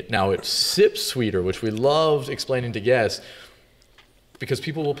sweetening it. Now it sips sweeter, which we loved explaining to guests, because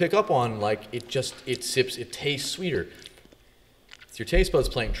people will pick up on, like, it tastes sweeter. It's your taste buds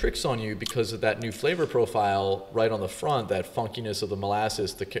playing tricks on you because of that new flavor profile right on the front, that funkiness of the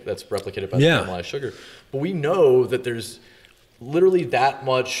molasses that's replicated by the caramelized sugar. But we know that there's literally that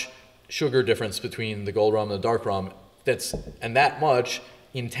much sugar difference between the gold rum and the dark rum, and that much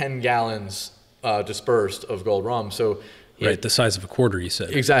in 10 gallons dispersed of gold rum. So the size of a quarter, you said.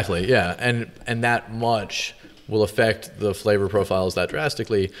 Exactly, yeah, and that much will affect the flavor profiles that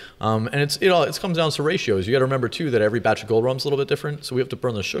drastically. And it comes down to ratios. You got to remember too that every batch of gold rum is a little bit different, so we have to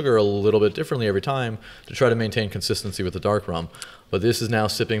burn the sugar a little bit differently every time to try to maintain consistency with the dark rum. But this is now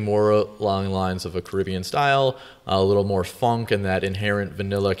sipping more along the lines of a Caribbean style, a little more funk and that inherent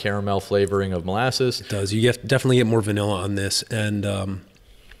vanilla caramel flavoring of molasses. It does. You definitely get more vanilla on this, and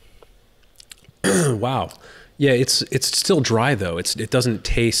wow. Yeah, it's still dry though. It doesn't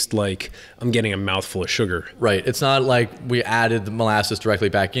taste like I'm getting a mouthful of sugar. Right. It's not like we added the molasses directly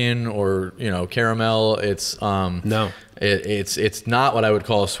back in, or caramel. It's no. It's not what I would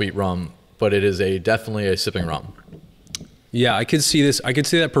call a sweet rum, but it is definitely a sipping rum. Yeah, I could see this. I could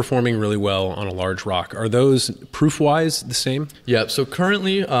see that performing really well on a large rock. Are those proof-wise the same? Yeah, so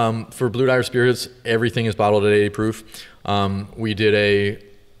currently for BlueDyer Spirits, everything is bottled at 80 proof. We did a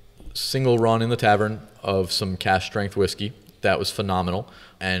single run in the tavern of some cask strength whiskey. That was phenomenal,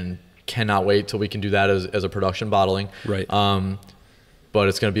 and cannot wait till we can do that as a production bottling. Right. But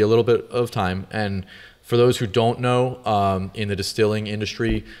it's going to be a little bit of time. And for those who don't know, in the distilling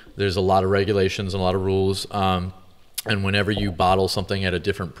industry, there's a lot of regulations and a lot of rules. And whenever you bottle something at a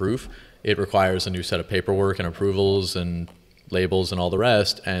different proof, it requires a new set of paperwork and approvals and labels and all the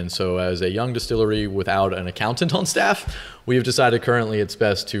rest. And so as a young distillery without an accountant on staff, we have decided currently it's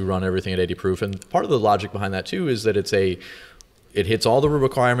best to run everything at 80 proof. And part of the logic behind that too is that it hits all the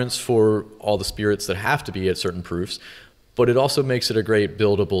requirements for all the spirits that have to be at certain proofs, but it also makes it a great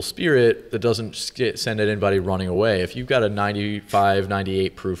buildable spirit that doesn't send anybody running away. If you've got a 95,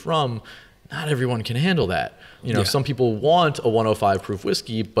 98 proof rum, not everyone can handle that. Some people want a 105 proof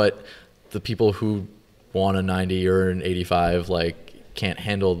whiskey, but the people who want a 90 or an 85 can't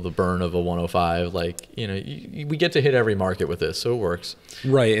handle the burn of a 105. We get to hit every market with this, so it works.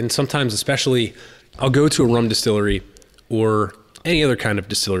 Right, and sometimes, especially, I'll go to a rum distillery or any other kind of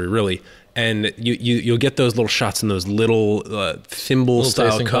distillery, really, and you'll get those little shots in those little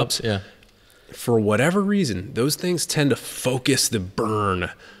thimble-style cups. Yeah. For whatever reason, those things tend to focus the burn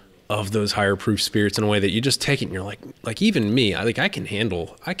of those higher proof spirits in a way that you just take it and you're like even me, I can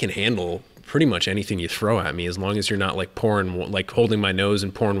handle pretty much anything you throw at me as long as you're not pouring, holding my nose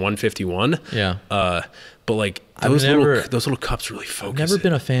and pouring 151. Yeah. But those little cups really focus. I've never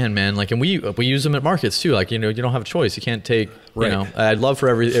been a fan, man. And we use them at markets too. You don't have a choice. You can't take. Right. I'd love for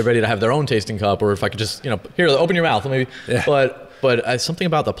everybody to have their own tasting cup, or if I could just here, open your mouth, maybe. Yeah. But something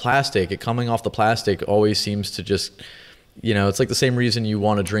about the plastic, it coming off the plastic, always seems to just. It's like the same reason you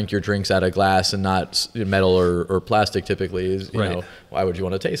want to drink your drinks out of glass and not metal or plastic typically is, right. Why would you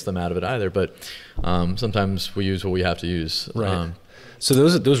want to taste them out of it either? But sometimes we use what we have to use. Right. So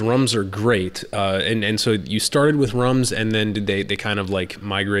those rums are great. And so you started with rums, and then did they kind of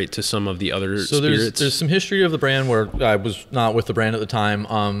migrate to some of the other spirits? There's some history of the brand where I was not with the brand at the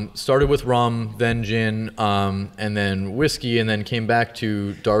time. Started with rum, then gin, and then whiskey, and then came back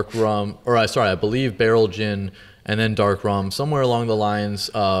to dark rum, I believe barrel gin, and then dark rum. Somewhere along the lines,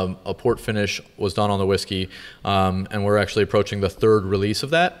 a port finish was done on the whiskey, and we're actually approaching the third release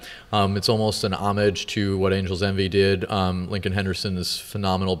of that. It's almost an homage to what Angel's Envy did. Lincoln Henderson's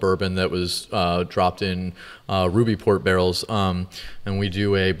phenomenal bourbon that was dropped in ruby port barrels, and we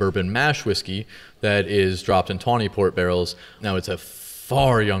do a bourbon mash whiskey that is dropped in tawny port barrels. Now it's a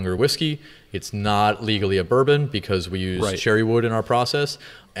far younger whiskey. It's not legally a bourbon because we use cherry wood in our process,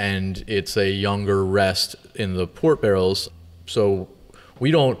 and it's a younger rest in the port barrels. So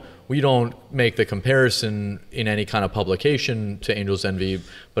we don't make the comparison in any kind of publication to Angel's Envy,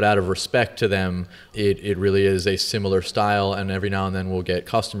 but out of respect to them, it really is a similar style. And every now and then we'll get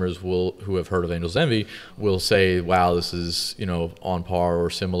customers who have heard of Angel's Envy will say, wow, this is on par or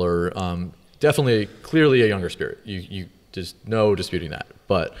similar. Definitely, clearly a younger spirit. You just no disputing that.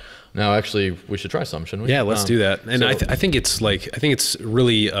 But now, actually, we should try some, shouldn't we? Yeah, let's do that. And I think it's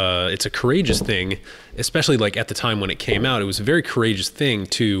really it's a courageous thing, especially at the time when it came out. It was a very courageous thing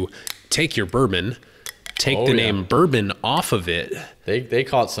to take your bourbon, take the name bourbon off of it. They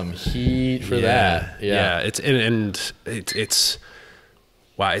caught some heat for that. Yeah. It's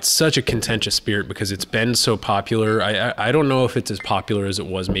wow, it's such a contentious spirit because it's been so popular. I don't know if it's as popular as it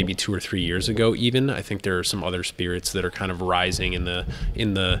was maybe 2 or 3 years ago even. I think there are some other spirits that are kind of rising in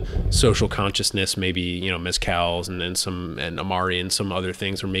the social consciousness, maybe, mezcals and Amari and some other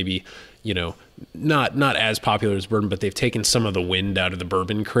things, or maybe, not as popular as bourbon, but they've taken some of the wind out of the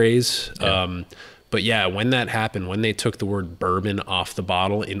bourbon craze. Yeah. But yeah, when that happened, when they took the word bourbon off the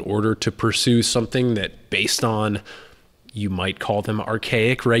bottle in order to pursue something that based on, you might call them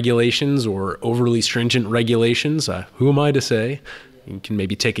archaic regulations or overly stringent regulations. Who am I to say? You can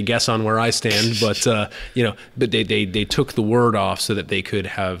maybe take a guess on where I stand, but but they took the word off so that they could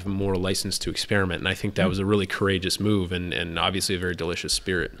have more license to experiment, and I think that was a really courageous move, and obviously a very delicious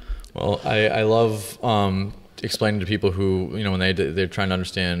spirit. Well, I love explaining to people who when they're trying to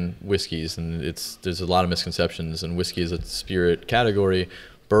understand whiskeys, and there's a lot of misconceptions, and whiskey is a spirit category.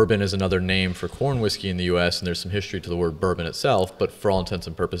 Bourbon is another name for corn whiskey in the U.S., and there's some history to the word bourbon itself, but for all intents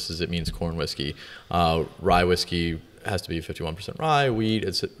and purposes, it means corn whiskey. Rye whiskey has to be 51% rye, wheat,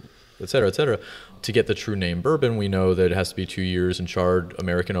 et cetera, et cetera. To get the true name bourbon, we know that it has to be 2 years in charred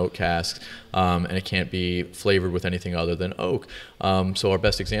American oak casks, and it can't be flavored with anything other than oak. So our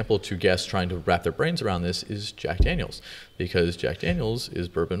best example to guests trying to wrap their brains around this is Jack Daniel's, because Jack Daniel's is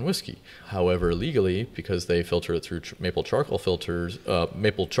bourbon whiskey. However, legally, because they filter it through maple charcoal filters,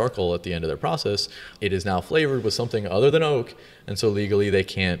 maple charcoal at the end of their process, it is now flavored with something other than oak, and so legally they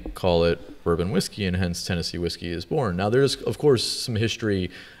can't call it bourbon whiskey, and hence Tennessee whiskey is born. Now, there's, of course, some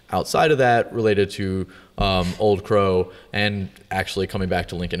history outside of that related to Old Crow and actually coming back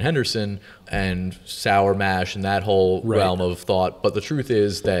to Lincoln Henderson and sour mash and that whole realm of thought. But the truth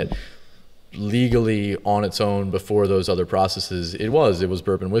is that legally on its own before those other processes, it was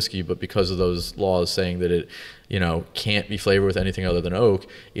bourbon whiskey, but because of those laws saying that it, can't be flavored with anything other than oak,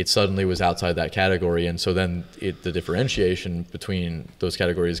 it suddenly was outside that category. And so then the differentiation between those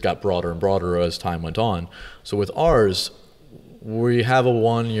categories got broader and broader as time went on. So with ours, we have a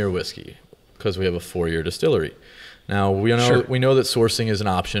 1-year whiskey because we have a 4-year distillery. Now, we know that sourcing is an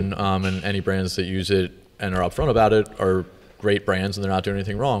option, and any brands that use it and are upfront about it are great brands and they're not doing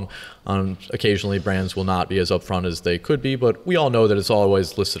anything wrong. Occasionally, brands will not be as upfront as they could be, but we all know that it's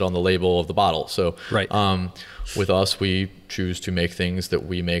always listed on the label of the bottle. So with us, we choose to make things that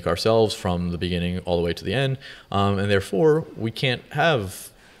we make ourselves from the beginning all the way to the end, and therefore, we can't have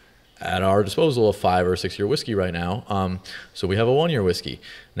at our disposal a 5 or 6 year whiskey right now. So we have a 1-year whiskey.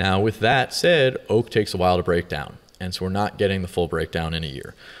 Now, with that said, oak takes a while to break down, and so we're not getting the full breakdown in a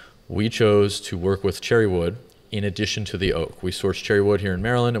year. We chose to work with cherry wood in addition to the oak. We source cherry wood here in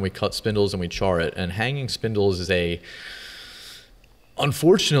Maryland, and we cut spindles and we char it. And hanging spindles is a,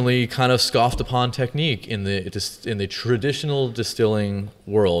 unfortunately, kind of scoffed upon technique in the traditional distilling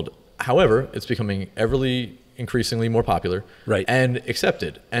world. However, it's becoming increasingly more popular and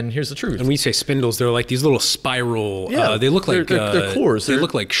accepted. And here's the truth. And we say spindles, they're like these little spiral, they look like they're cores. They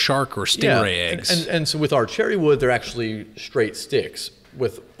look like shark or stingray eggs. And so with our cherry wood, they're actually straight sticks.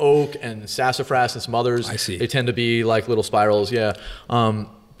 With oak and sassafras and some others, they tend to be like little spirals.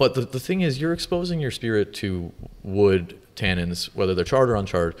 But the thing is, you're exposing your spirit to wood tannins, whether they're charred or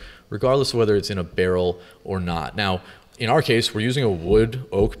uncharred, regardless of whether it's in a barrel or not. Now, in our case, we're using a wood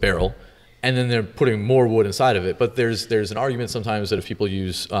oak barrel, and then they're putting more wood inside of it. But there's an argument sometimes that if people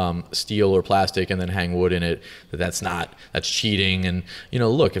use steel or plastic and then hang wood in it, that's cheating. And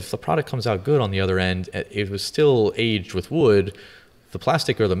look, if the product comes out good on the other end, it was still aged with wood, the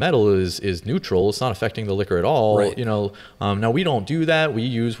plastic or the metal is neutral. It's not affecting the liquor at all. Now we don't do that. We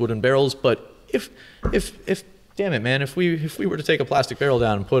use wooden barrels. But if damn it, man, if we were to take a plastic barrel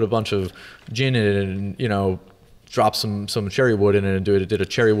down and put a bunch of gin in it and drop some cherry wood in it and did a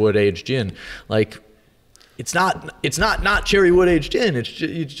cherry wood aged gin, like it's not cherry wood aged gin. It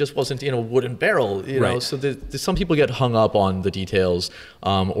just wasn't in a wooden barrel, know. So some people get hung up on the details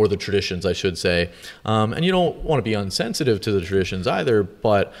or the traditions, I should say, and you don't want to be insensitive to the traditions either.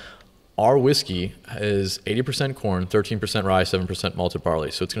 But our whiskey is 80% corn, 13% rye, 7% malted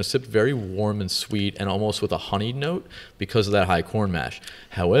barley. So it's going to sip very warm and sweet and almost with a honeyed note because of that high corn mash.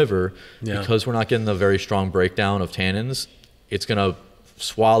 However, because we're not getting the very strong breakdown of tannins, it's going to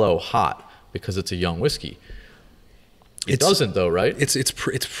swallow hot because it's a young whiskey. It doesn't though, right? It's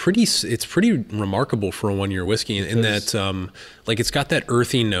pretty remarkable for a 1-year whiskey in that it's got that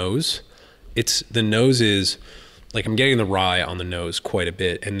earthy nose. The nose is like, I'm getting the rye on the nose quite a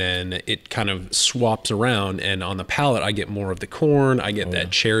bit, and then it kind of swaps around, and on the palate I get more of the corn. I get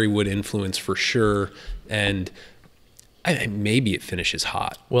that cherry wood influence for sure, and maybe it finishes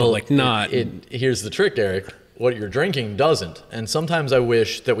hot. Well, but not. Here's the trick, Eric. What you're drinking doesn't. And sometimes I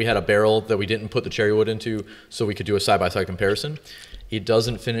wish that we had a barrel that we didn't put the cherry wood into so we could do a side-by-side comparison. It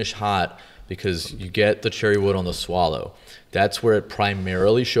doesn't finish hot because you get the cherry wood on the swallow. That's where it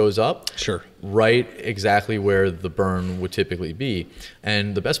primarily shows up. Sure. Right exactly where the burn would typically be.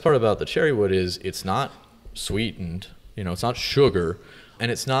 And the best part about the cherry wood is it's not sweetened. It's not sugar.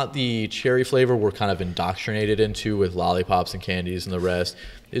 And it's not the cherry flavor we're kind of indoctrinated into with lollipops and candies and the rest.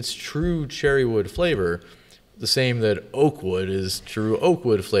 It's true cherry wood flavor. The same that oak wood is true oak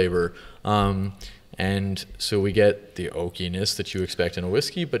wood flavor. And so we get the oakiness that you expect in a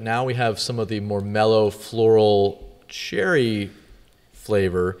whiskey, but now we have some of the more mellow floral cherry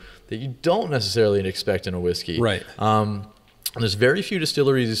flavor that you don't necessarily expect in a whiskey. Right. There's very few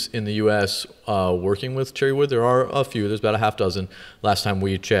distilleries in the U.S. Working with cherry wood. There are a few. There's about a half dozen last time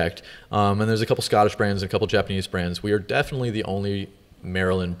we checked. And there's a couple Scottish brands and a couple Japanese brands. We are definitely the only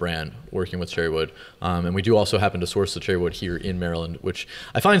Maryland brand working with cherry wood, and we do also happen to source the cherry wood here in Maryland, which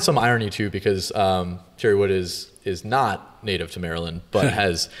I find some irony to because cherry wood is not native to Maryland, but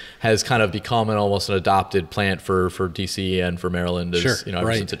has kind of become almost an adopted plant for DC and for Maryland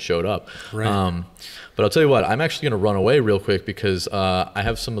ever since it showed up. Right. But I'll tell you what, I'm actually going to run away real quick because I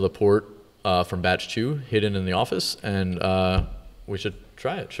have some of the port from batch 2 hidden in the office, and we should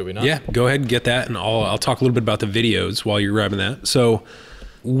try it, should we not? Yeah, go ahead and get that, and I'll talk a little bit about the videos while you're grabbing that. So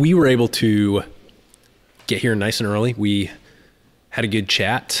we were able to get here nice and early. We had a good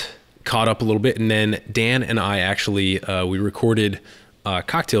chat, caught up a little bit, and then Dan and I actually, we recorded a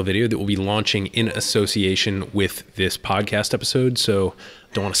cocktail video that will be launching in association with this podcast episode. So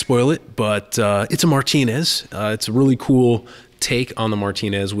don't want to spoil it, but it's a Martinez. It's a really cool take on the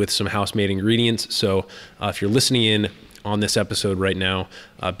Martinez with some house-made ingredients. So if you're listening in on this episode right now,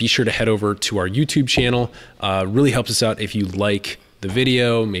 be sure to head over to our YouTube channel. Really helps us out if you like the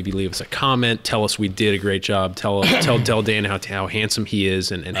video. Maybe leave us a comment. Tell us we did a great job. Tell Dan how handsome he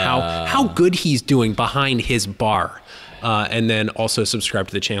is and how good he's doing behind his bar. And then also subscribe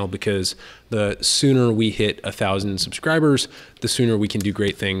to the channel, because the sooner we hit 1,000 subscribers, the sooner we can do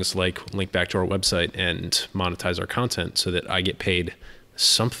great things like link back to our website and monetize our content so that I get paid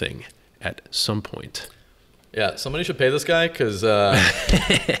something at some point. Yeah, somebody should pay this guy, because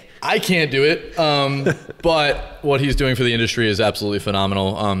I can't do it. But what he's doing for the industry is absolutely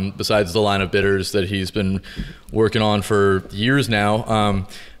phenomenal. Besides the line of bitters that he's been working on for years now,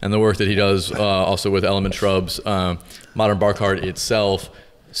 and the work that he does also with Element Shrubs, Modern Bar Cart itself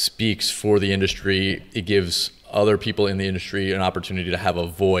speaks for the industry. It gives other people in the industry an opportunity to have a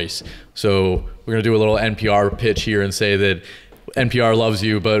voice. So we're going to do a little NPR pitch here and say that NPR loves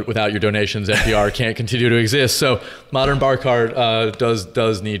you, but without your donations, NPR can't continue to exist. So Modern Bar Cart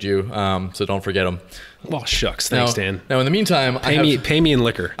does need you, so don't forget them. Well, shucks. Thanks, Dan. Now, in the meantime, pay me in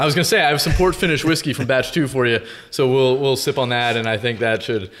liquor. I was going to say, I have some port finish whiskey from batch 2 for you, so we'll sip on that, and I think that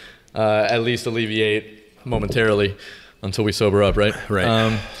should at least alleviate momentarily until we sober up, right?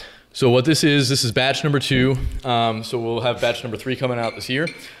 Right. So what this is batch number 2. So we'll have batch number 3 coming out this year.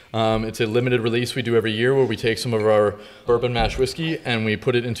 It's a limited release we do every year, where we take some of our bourbon mash whiskey and we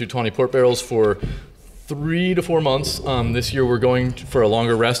put it into tawny port barrels for 3 to 4 months. This year we're going for a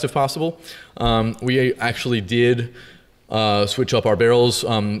longer rest if possible. We actually did switch up our barrels.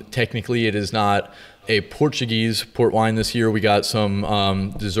 Technically it is not a Portuguese port wine this year. We got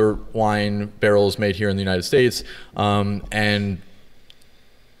some dessert wine barrels made here in the United States. And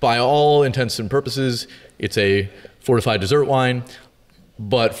by all intents and purposes, it's a fortified dessert wine.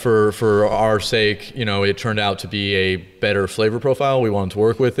 But for our sake, it turned out to be a better flavor profile. We wanted to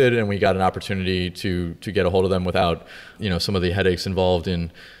work with it, and we got an opportunity to get a hold of them without, some of the headaches involved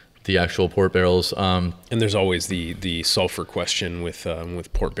in the actual port barrels. And there's always the sulfur question with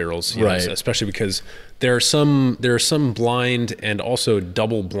port barrels, right? Especially because there are some blind and also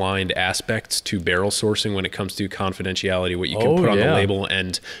double blind aspects to barrel sourcing when it comes to confidentiality, what you can put on the label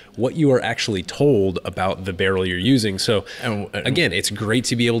and what you are actually told about the barrel you're using. So again, it's great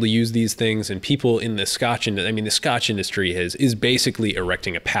to be able to use these things, and people in the Scotch the Scotch industry is basically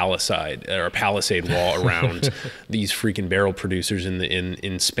erecting a palisade wall around these freaking barrel producers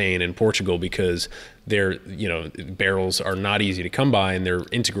in Spain and Portugal, because their barrels are not easy to come by, and they're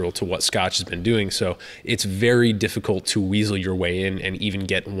integral to what Scotch has been doing. So it's very difficult to weasel your way in and even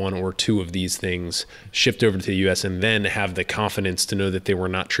get 1 or 2 of these things shipped over to the US and then have the confidence to know that they were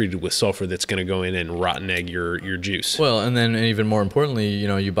not treated with sulfur that's going to go in and rotten egg your juice. Well, and then even more importantly,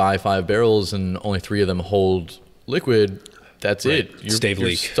 you buy 5 barrels and only 3 of them hold liquid. That's right. It.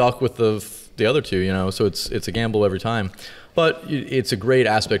 You're stuck with the other 2, so it's a gamble every time. But it's a great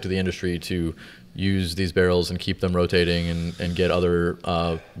aspect of the industry to use these barrels and keep them rotating and get other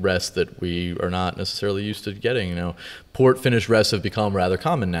rests that we are not necessarily used to getting. Port finish rests have become rather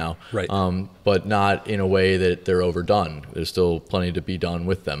common now, right? But not in a way that they're overdone. There's still plenty to be done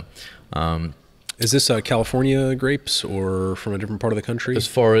with them. Is this California grapes or from a different part of the country? As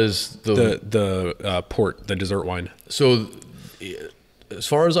far as the port, the dessert wine. So as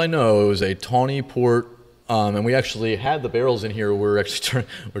far as I know, it was a tawny port. And we actually had the barrels in here. We're actually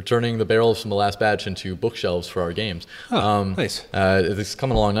we're turning the barrels from the last batch into bookshelves for our games. Nice. It's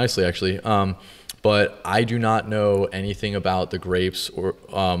coming along nicely, actually. But I do not know anything about the grapes or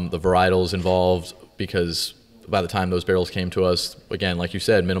the varietals involved, because by the time those barrels came to us, again, like you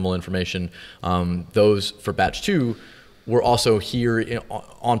said, minimal information. Those for batch 2 were also here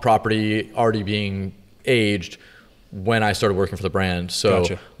on property, already being aged when I started working for the brand. So.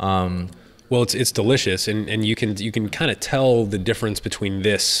 Gotcha. Well, it's delicious, and you can kind of tell the difference between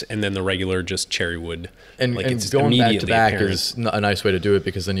this and then the regular just cherry wood. And going back to back is a nice way to do it,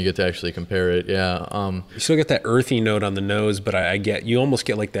 because then you get to actually compare it. Yeah. You still get that earthy note on the nose, but you almost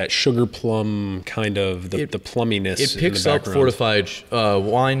get like that sugar plum kind of the plumminess. It picks up fortified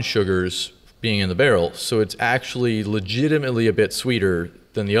wine sugars being in the barrel, so it's actually legitimately a bit sweeter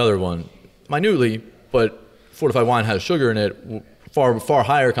than the other one, minutely, but fortified wine has sugar in it. Far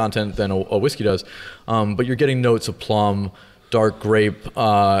higher content than a whiskey does, but you're getting notes of plum, dark grape,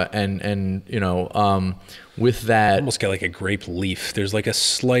 and with that, Almost got like a grape leaf. There's like a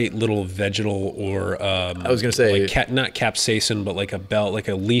slight little vegetal or I was gonna say like not capsaicin, but like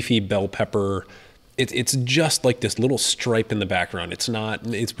a leafy bell pepper. It's just like this little stripe in the background.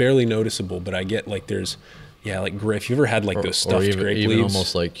 It's barely noticeable, but I get like there's like grape. If you ever had like those stuffed grape even leaves,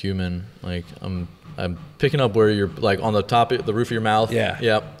 almost like cumin. Like I'm picking up where you're like on the top of the roof of your mouth. Yeah.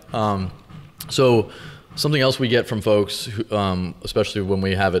 Yep. So something else we get from folks, who, especially when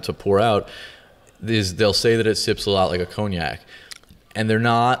we have it to pour out, is they'll say that it sips a lot like a cognac, and they're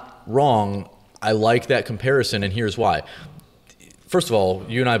not wrong. I like that comparison, and here's why. First of all,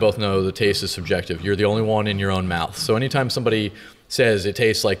 you and I both know the taste is subjective. You're the only one in your own mouth. So anytime somebody says it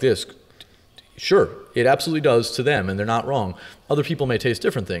tastes like this, sure, it absolutely does to them, and they're not wrong. Other people may taste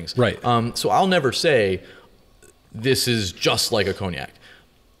different things. Right. So I'll never say this is just like a cognac.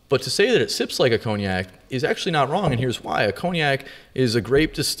 But to say that it sips like a cognac is actually not wrong, and here's why. A cognac is a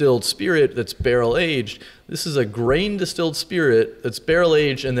grape distilled spirit that's barrel aged. This is a grain distilled spirit that's barrel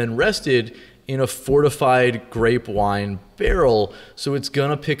aged and then rested in a fortified grape wine barrel. So it's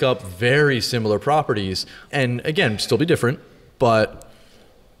gonna pick up very similar properties, and again, still be different, but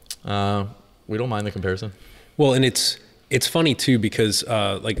we don't mind the comparison. Well, and it's funny too, because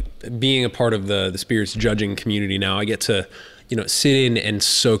like being a part of the spirits judging community now, I get to sit in and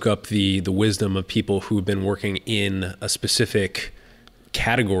soak up the wisdom of people who've been working in a specific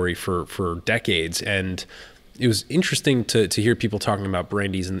category for decades. And it was interesting to hear people talking about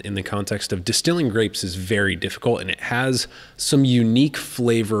brandies in the context of distilling grapes is very difficult, and it has some unique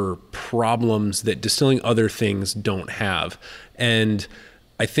flavor problems that distilling other things don't have. And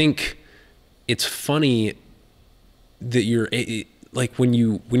I think it's funny that you're like when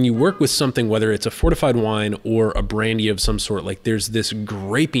you work with something, whether it's a fortified wine or a brandy of some sort, like there's this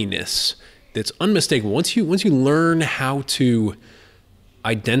grapiness that's unmistakable. Once you learn how to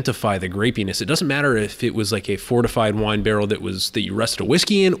identify the grapiness, it doesn't matter if it was like a fortified wine barrel that you rested a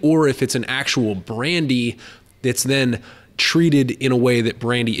whiskey in, or if it's an actual brandy that's then treated in a way that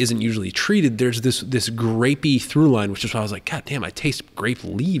brandy isn't usually treated. There's this grapey through line, which is why I was like, God damn, I taste grape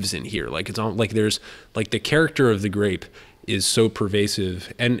leaves in here. Like it's all like there's like the character of the grape is so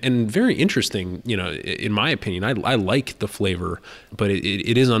pervasive and very interesting. In my opinion, I like the flavor, but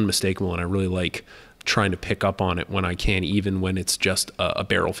it is unmistakable, and I really like trying to pick up on it when I can, even when it's just a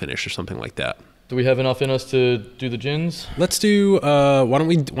barrel finish or something like that. Do we have enough in us to do the gins? Let's do. Why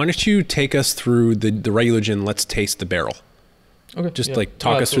don't you take us through the regular gin? Let's taste the barrel. Okay. Just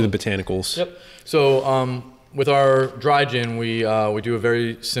talk us through the botanicals. Yep. So with our dry gin, we do a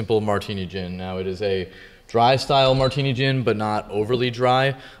very simple martini gin. Now it is a dry style martini gin, but not overly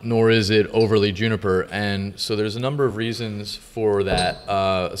dry, nor is it overly juniper. And so there's a number of reasons for that.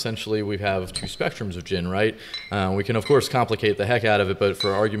 Essentially, we have two spectrums of gin, right? We can, of course, complicate the heck out of it, but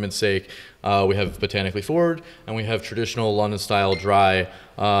for argument's sake, we have botanically forward, and we have traditional London style dry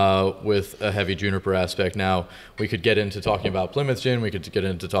with a heavy juniper aspect. Now, we could get into talking about Plymouth gin, we could get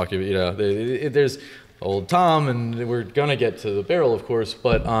into talking, there's Old Tom, and we're gonna get to the barrel, of course,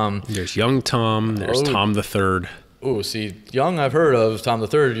 but there's Young Tom, there's Tom the Third. Oh, see, Young I've heard of. Tom the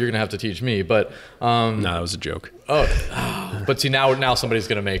Third, you're gonna have to teach me, but no, that was a joke. Oh, but see, now somebody's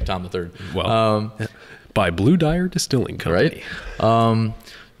gonna make Tom the Third. Well, by BlueDyer Distilling Co. Right.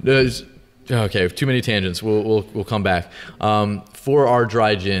 Okay, too many tangents. We'll come back. For our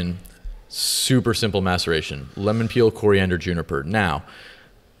dry gin, super simple maceration: lemon peel, coriander, juniper. Now,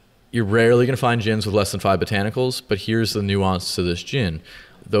 you're rarely going to find gins with less than 5 botanicals, but here's the nuance to this gin.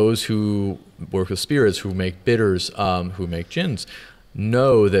 Those who work with spirits, who make bitters, who make gins,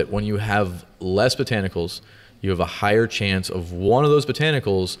 know that when you have less botanicals, you have a higher chance of one of those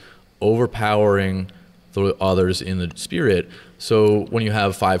botanicals overpowering the others in the spirit. So when you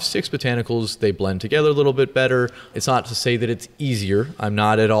have 5, 6 botanicals, they blend together a little bit better. It's not to say that it's easier. I'm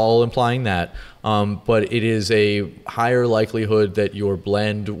not at all implying that. But it is a higher likelihood that your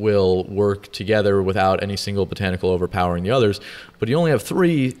blend will work together without any single botanical overpowering the others. But you only have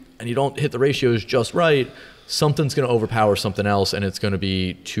 3 and you don't hit the ratios just right, something's going to overpower something else, and it's going to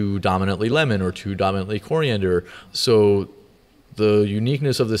be too dominantly lemon or too dominantly coriander. So the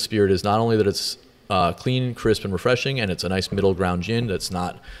uniqueness of this spirit is not only that it's clean, crisp, and refreshing, and it's a nice middle ground gin that's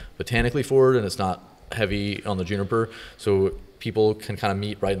not botanically forward and it's not heavy on the juniper, so people can kind of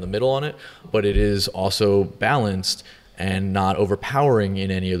meet right in the middle on it, but it is also balanced and not overpowering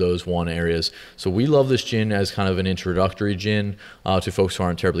in any of those one areas. So we love this gin as kind of an introductory gin to folks who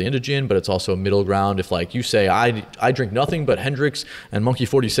aren't terribly into gin, but it's also a middle ground. If like you say, I drink nothing but Hendrix and Monkey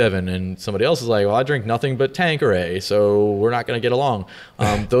 47, and somebody else is like, well, I drink nothing but Tanqueray, so we're not going to get along.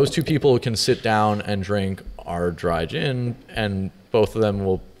 Those two people can sit down and drink our dry gin, and both of them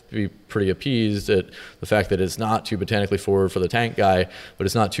will be pretty appeased at the fact that it's not too botanically forward for the tank guy, but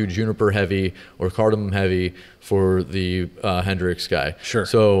it's not too juniper heavy or cardamom heavy for the Hendrix guy. Sure.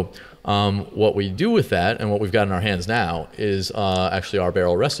 So what we do with that, and what we've got in our hands now, is actually our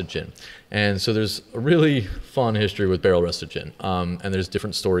barrel rested gin. And so there's a really fun history with barrel rested gin, and there's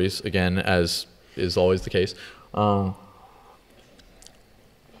different stories, again, as is always the case.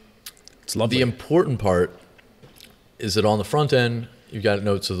 It's lovely. The important part is that on the front end, you've got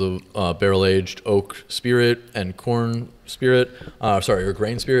notes of the barrel-aged oak spirit and corn spirit, or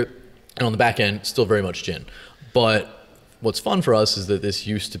grain spirit. And on the back end, still very much gin. But what's fun for us is that this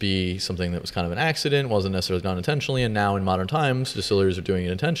used to be something that was kind of an accident, wasn't necessarily done intentionally, and now in modern times, distilleries are doing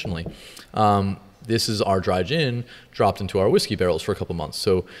it intentionally. This is our dry gin dropped into our whiskey barrels for a couple months.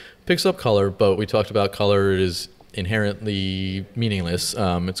 So it picks up color, but we talked about color. It is inherently meaningless.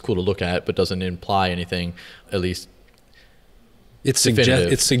 It's cool to look at, but doesn't imply anything, at least. It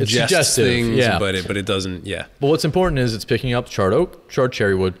suggests things, yeah. but it doesn't, yeah. But what's important is it's picking up charred oak, charred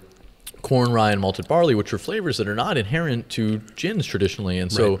cherry wood, corn, rye, and malted barley, which are flavors that are not inherent to gins traditionally.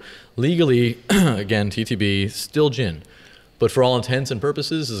 And so legally, again, TTB, still gin. But for all intents and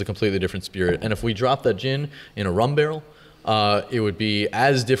purposes, is a completely different spirit. And if we drop that gin in a rum barrel, it would be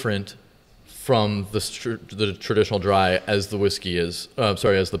as different from the traditional dry as the whiskey is, as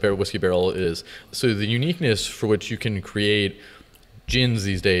the whiskey barrel is. So the uniqueness for which you can create gins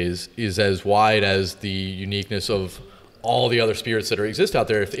these days is as wide as the uniqueness of all the other spirits that exist out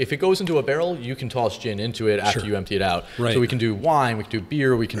there. If it goes into a barrel, you can toss gin into it after you empty it out. Right. So we can do wine, we can do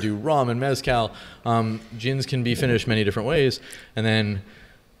beer, we can do rum and mezcal. Gins can be finished many different ways, and then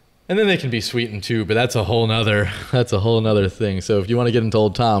they can be sweetened too. But that's a whole nother thing. So if you want to get into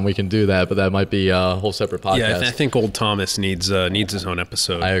Old Tom, we can do that. But that might be a whole separate podcast. Yeah, I think Old Thomas needs his own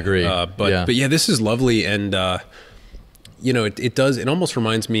episode. I agree. But yeah, this is lovely, and it almost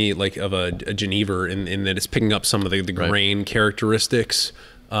reminds me like of a Genever in that it's picking up some of the grain characteristics,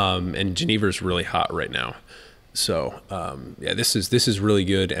 and Genever's really hot right now. So this is really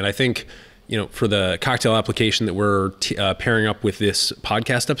good, and I think for the cocktail application that we're pairing up with this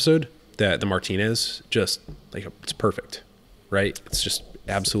podcast episode, that the Martinez, just like it's perfect, right? It's just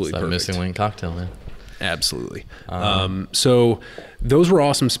absolutely perfect. Missing link cocktail, man. Absolutely. So those were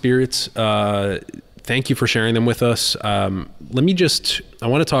awesome spirits. Thank you for sharing them with us. I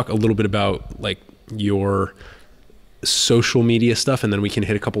want to talk a little bit about like your social media stuff, and then we can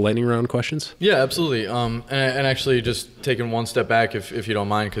hit a couple lightning round questions. Yeah, absolutely. And actually just taking one step back, if you don't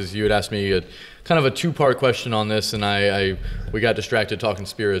mind, because you had asked me kind of a two-part question on this, and we got distracted talking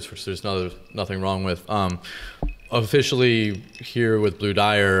spirits, which there's nothing wrong with. Officially here with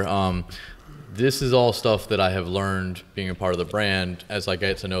BlueDyer, this is all stuff that I have learned being a part of the brand as I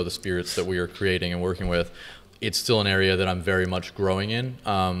get to know the spirits that we are creating and working with. It's still an area that I'm very much growing in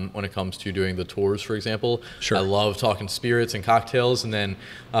when it comes to doing the tours, for example. Sure. I love talking spirits and cocktails, and then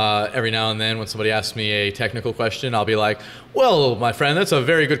every now and then when somebody asks me a technical question, I'll be like, well, my friend, that's a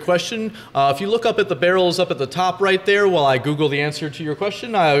very good question. If you look up at the barrels up at the top right there while I Google the answer to your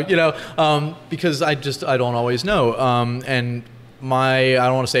question, because I don't always know. And I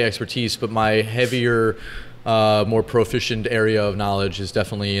don't want to say expertise, but my heavier, more proficient area of knowledge is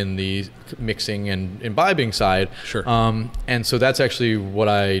definitely in the mixing and imbibing side. Sure. And so that's actually what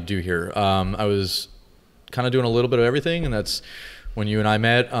I do here. I was kind of doing a little bit of everything, and that's when you and I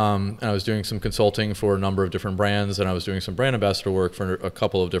met. And I was doing some consulting for a number of different brands, and I was doing some brand ambassador work for a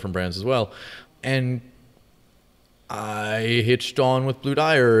couple of different brands as well. And I hitched on with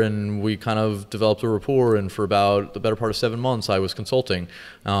BlueDyer, and we kind of developed a rapport, and for about the better part of 7 months I was consulting,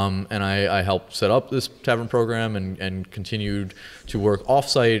 and I helped set up this tavern program and continued to work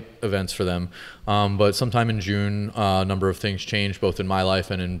off-site events for them. But sometime in June, a number of things changed both in my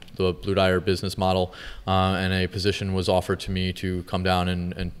life and in the BlueDyer business model, and a position was offered to me to come down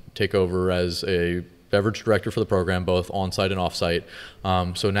and take over as a beverage director for the program, both on-site and off-site.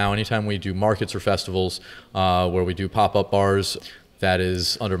 So now anytime we do markets or festivals where we do pop-up bars, that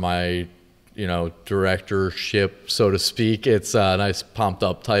is under my directorship, so to speak. It's a nice pumped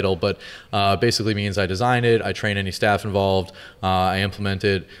up title, but basically means I design it, I train any staff involved, I implement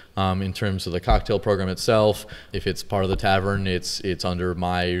it in terms of the cocktail program itself. If it's part of the tavern, it's under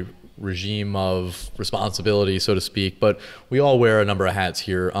my regime of responsibility, so to speak, but we all wear a number of hats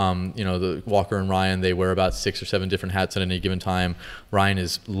here. The Walker and Ryan, they wear about 6 or 7 different hats at any given time. Ryan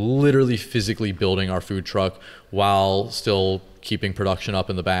is literally physically building our food truck while still keeping production up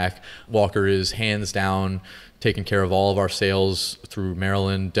in the back. Walker is hands down taking care of all of our sales through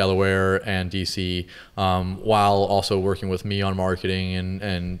Maryland, Delaware, and DC, while also working with me on marketing.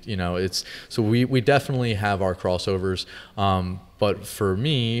 And it's so we definitely have our crossovers. But for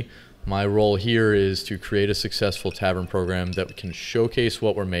me, my role here is to create a successful tavern program that can showcase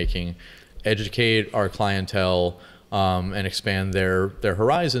what we're making, educate our clientele, and expand their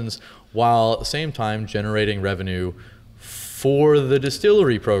horizons, while at the same time generating revenue for the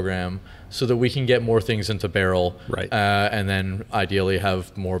distillery program, so that we can get more things into barrel, right? And then ideally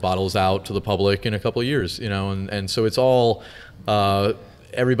have more bottles out to the public in a couple of years, and so it's all,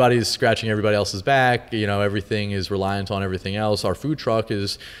 everybody's scratching everybody else's back, everything is reliant on everything else. Our food truck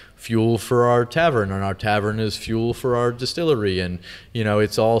is fuel for our tavern, and our tavern is fuel for our distillery, and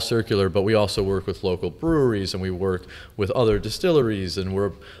it's all circular. But we also work with local breweries, and we work with other distilleries, and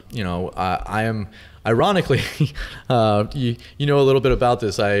we're, I am, ironically, you know a little bit about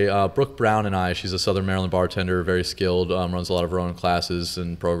this. Brooke Brown and I, she's a Southern Maryland bartender, very skilled, runs a lot of her own classes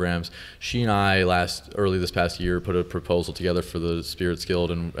and programs. She and I early this past year put a proposal together for the Spirits Guild,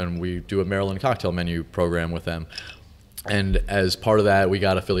 and we do a Maryland cocktail menu program with them. And as part of that, we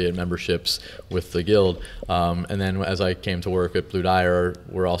got affiliate memberships with the guild. And then as I came to work at BlueDyer,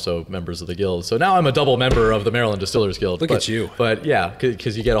 we're also members of the guild. So now I'm a double member of the Maryland Distillers Guild. Look at you. But yeah,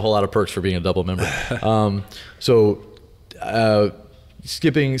 because you get a whole lot of perks for being a double member.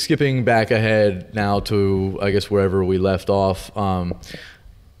 Skipping back ahead now to, I guess, wherever we left off.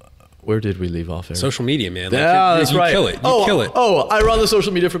 Where did we leave off, Eric? Social media, man. That's right. Kill it. You kill it. Oh, I run the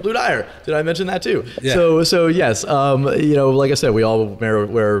social media for BlueDyer. Did I mention that too? Yeah. So yes, like I said, we all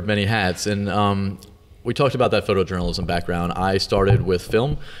wear many hats, and we talked about that photojournalism background. I started with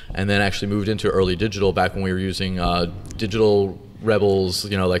film, and then actually moved into early digital back when we were using digital Rebels,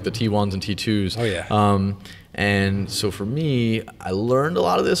 like the T1s and T2s. Oh yeah. And so for me, I learned a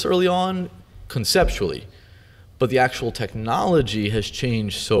lot of this early on conceptually. But the actual technology has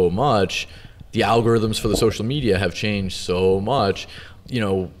changed so much. The algorithms for the social media have changed so much.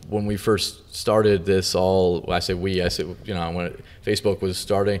 When we first started this, when Facebook was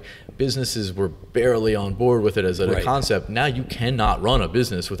starting, businesses were barely on board with it as a concept. Now you cannot run a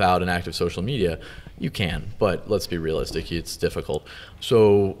business without an active social media. You can, but let's be realistic, it's difficult.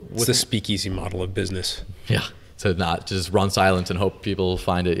 So it's the speakeasy model of business. Yeah, to not just run silent and hope people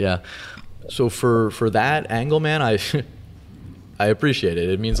find it, yeah. So for that angle, man, I appreciate it.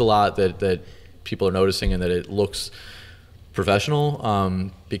 It means a lot that people are noticing and that it looks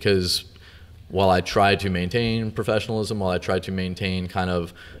professional, because while I try to maintain professionalism, while I try to maintain kind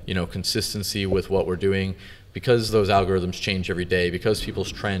of, consistency with what we're doing, because those algorithms change every day, because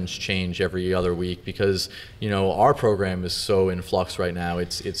people's trends change every other week, because our program is so in flux right now,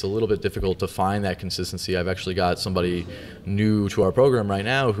 it's a little bit difficult to find that consistency. I've actually got somebody new to our program right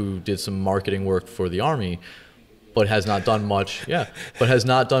now who did some marketing work for the Army, but has not done much. Yeah, but has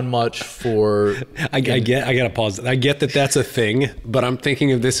not done much for. I gotta pause. I get that that's a thing, but I'm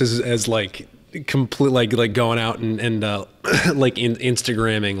thinking of this as like complete like going out and like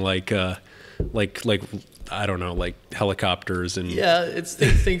Instagramming like I don't know, like helicopters and yeah, it's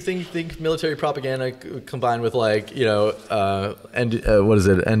think military propaganda combined with what is it,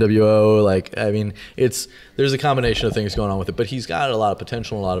 NWO? Like, I mean, there's a combination of things going on with it, but he's got a lot of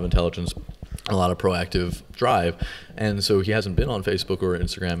potential, a lot of intelligence, a lot of proactive drive, and so he hasn't been on Facebook or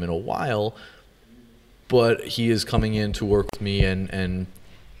Instagram in a while, but he is coming in to work with me and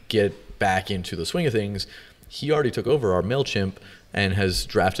get back into the swing of things. He already took over our MailChimp and has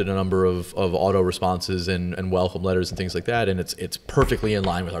drafted a number of auto responses and welcome letters and things like that, and it's perfectly in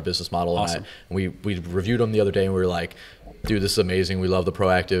line with our business model. Awesome. And we reviewed them the other day, and we were like, dude, this is amazing. We love the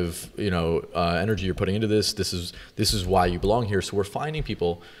proactive energy you're putting into this. This is why you belong here. So we're finding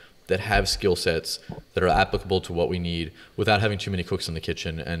people that have skill sets that are applicable to what we need without having too many cooks in the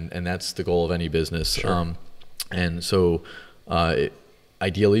kitchen, and that's the goal of any business. Sure. And so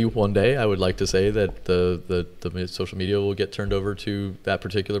ideally, one day, I would like to say that the social media will get turned over to that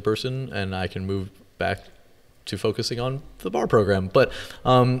particular person, and I can move back to focusing on the bar program. But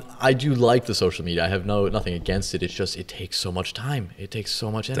I do like the social media. I have nothing against it. It's just it takes so much time. It takes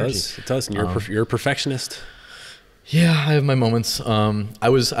so much energy. It does. And you're a perfectionist. Yeah, I have my moments. I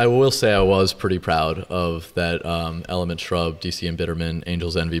will say I was pretty proud of that Element Shrub, DC and Bitterman,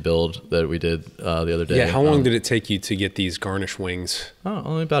 Angel's Envy build that we did the other day. Yeah, how long did it take you to get these garnish wings? Oh,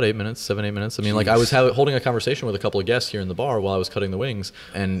 only about 8 minutes, 7-8 minutes. I mean, like I was holding a conversation with a couple of guests here in the bar while I was cutting the wings,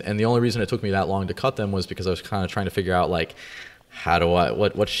 and the only reason it took me that long to cut them was because I was kind of trying to figure out like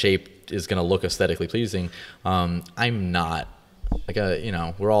what shape is going to look aesthetically pleasing. I'm not. Like,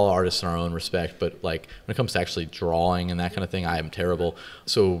 we're all artists in our own respect, but like when it comes to actually drawing and that kind of thing, I am terrible.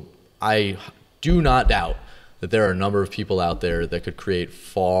 So I do not doubt that there are a number of people out there that could create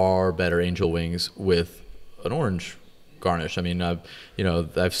far better angel wings with an orange garnish. I mean,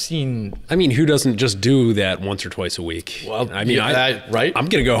 I've seen. I mean, who doesn't just do that once or twice a week? Well, I mean, right? I'm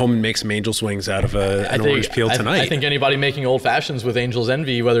gonna go home and make some angel wings out of an orange peel tonight. I think anybody making old fashions with Angel's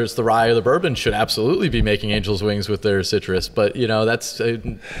Envy, whether it's the rye or the bourbon, should absolutely be making angel's wings with their citrus. But that's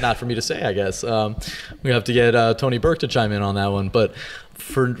not for me to say, I guess. We have to get Tony Burke to chime in on that one. But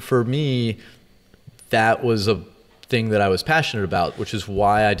for me, that was a thing that I was passionate about, which is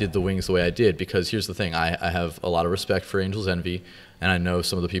why I did the wings the way I did. Because here's the thing, I have a lot of respect for Angel's Envy, and I know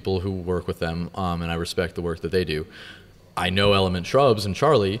some of the people who work with them, and I respect the work that they do. I know Element Shrubs and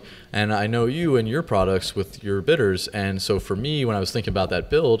Charlie, and I know you and your products with your bitters. And so for me, when I was thinking about that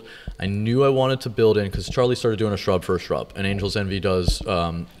build, I knew I wanted to build in, because Charlie started doing a shrub for a shrub, and Angel's Envy does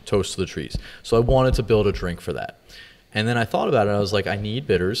Toast to the Trees. So I wanted to build a drink for that. And then I thought about it, and I was like, I need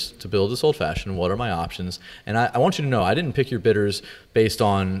bitters to build this old-fashioned. What are my options? And I want you to know, I didn't pick your bitters based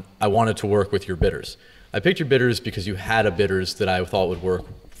on I wanted to work with your bitters. I picked your bitters because you had a bitters that I thought would work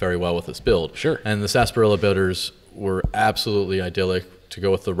very well with this build. Sure. And the sarsaparilla bitters were absolutely idyllic to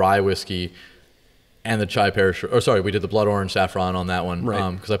go with the rye whiskey and the chai pear. We did the blood orange saffron on that one,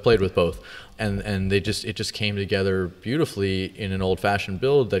 right? Because I played with both. And it just came together beautifully in an old-fashioned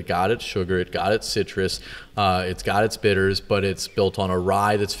build that got its sugar, it got its citrus, it's got its bitters, but it's built on a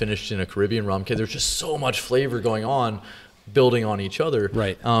rye that's finished in a Caribbean rum. There's just so much flavor going on, building on each other.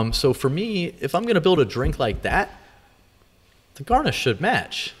 Right. So for me, if I'm going to build a drink like that, the garnish should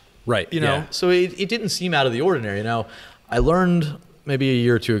match. Right. Yeah. So it didn't seem out of the ordinary. Now, I learned maybe a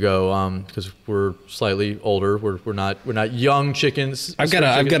year or two ago, because we're slightly older. We're not young chickens. I've got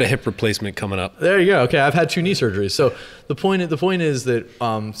a hip replacement coming up. There you go. Okay, I've had 2 knee surgeries. So the point is that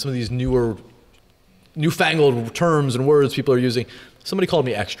some of these newfangled terms and words people are using. Somebody called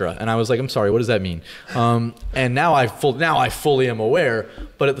me extra, and I was like, I'm sorry, what does that mean? And now I fully am aware.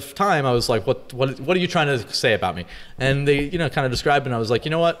 But at the time, I was like, what are you trying to say about me? And they kind of described it, and I was like,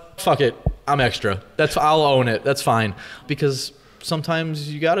 you know what? Fuck it, I'm extra. I'll own it. That's fine, because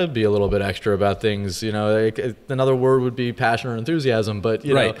sometimes you got to be a little bit extra about things. Another word would be passion or enthusiasm, but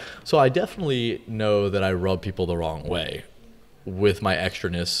you know. So I definitely know that I rub people the wrong way with my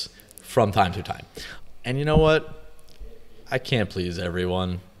extraness from time to time. And you know what? I can't please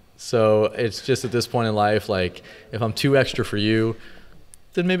everyone. So it's just at this point in life, like, if I'm too extra for you,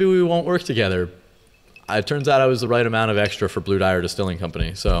 then maybe we won't work together. It turns out I was the right amount of extra for BlueDyer Distilling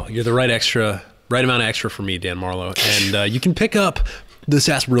Company. So you're the right amount of extra for me, Dan Marlowe. And you can pick up the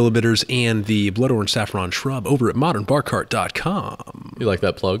sarsaparilla bitters and the blood orange saffron shrub over at modernbarcart.com. You like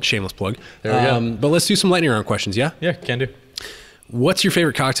that plug? Shameless plug. There we go. But let's do some lightning round questions, yeah? Yeah, can do. What's your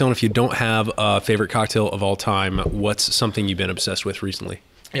favorite cocktail? And if you don't have a favorite cocktail of all time, what's something you've been obsessed with recently?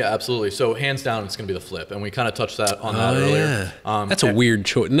 Yeah, absolutely. So hands down, it's going to be the flip, and we kind of touched on that earlier. Yeah. That's a weird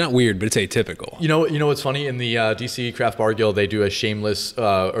choice. Not weird, but it's atypical. You know what's funny? In the DC Craft Bar Guild, they do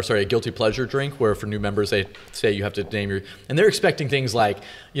a guilty pleasure drink, where for new members they say you have to name your, and they're expecting things like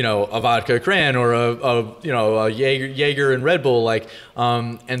a vodka cran or a Jaeger and Red Bull,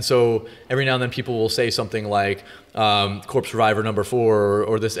 and so every now and then people will say something like Corpse Survivor number 4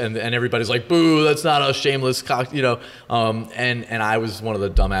 or this, and everybody's like, boo, that's not a shameless cocktail, and I was one of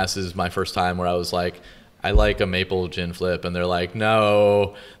the dumbasses my first time where I was like, I like a maple gin flip, and they're like,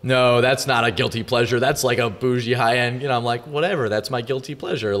 no, that's not a guilty pleasure, that's like a bougie high end, I'm like, whatever, that's my guilty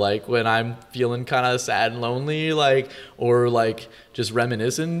pleasure, like when I'm feeling kind of sad and lonely, or just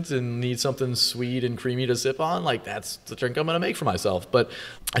reminiscent and need something sweet and creamy to sip on, that's the drink I'm gonna make for myself. But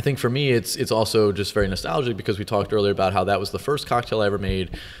I think for me, it's also just very nostalgic, because we talked earlier about how that was the first cocktail I ever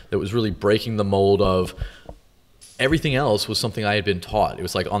made that was really breaking the mold of everything else was something I had been taught. It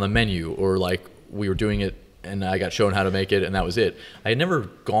was on the menu, or we were doing it and I got shown how to make it, and that was it. I had never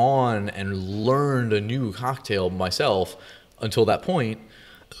gone and learned a new cocktail myself until that point.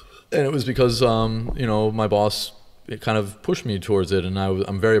 And it was because, my boss, it kind of pushed me towards it, and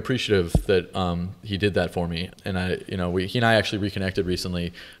I'm very appreciative that he did that for me. And he and I actually reconnected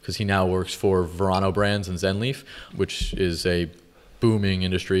recently, because he now works for Verano Brands and Zen Leaf, which is a booming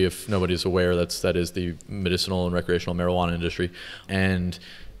industry. If nobody's aware, that is the medicinal and recreational marijuana industry. And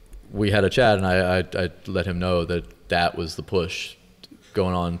we had a chat, and I let him know that was the push.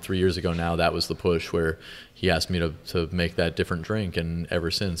 Going on 3 years ago now, that was the push where he asked me to make that different drink, and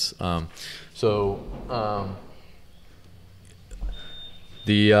ever since.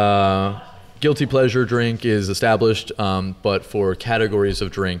 The guilty pleasure drink is established, but for categories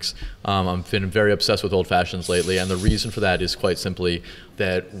of drinks, I've been very obsessed with old fashions lately, and the reason for that is quite simply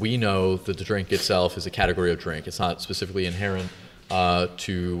that we know that the drink itself is a category of drink. It's not specifically inherent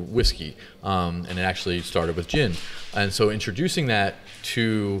to whiskey, and it actually started with gin. And so introducing that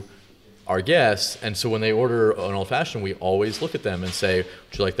to our guests, and so when they order an old fashioned, we always look at them and say,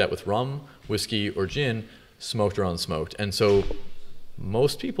 would you like that with rum, whiskey, or gin, smoked or unsmoked? And so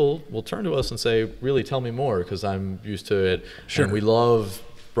most people will turn to us and say, really, tell me more, because I'm used to it. Sure. And we love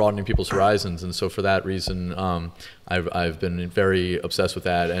broadening people's horizons, and so for that reason, I've been very obsessed with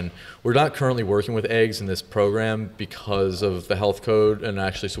that. And we're not currently working with eggs in this program because of the health code, and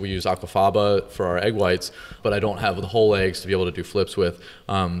actually, so we use aquafaba for our egg whites, but I don't have the whole eggs to be able to do flips with.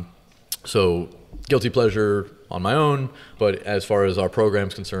 So guilty pleasure on my own, but as far as our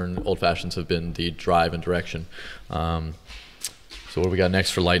program's concerned, old fashions have been the drive and direction. So what do we got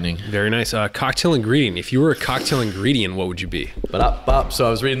next for lightning? Very nice. Cocktail ingredient. If you were a cocktail ingredient, what would you be? So I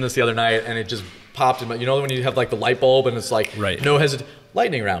was reading this the other night, and it just popped in my, when you have like the light bulb and it's like, right, no hesitation,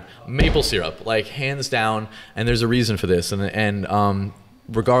 lightning round, maple syrup, like hands down. And there's a reason for this. And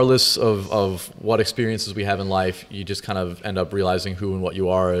regardless of what experiences we have in life, you just kind of end up realizing who and what you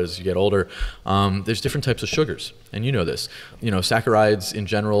are as you get older. There's different types of sugars, and you know this. Saccharides in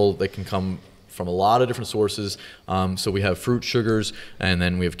general, they can come from a lot of different sources. So we have fruit sugars, and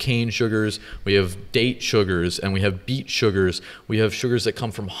then we have cane sugars, we have date sugars, and we have beet sugars. We have sugars that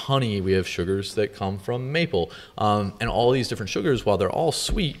come from honey. We have sugars that come from maple. And all these different sugars, while they're all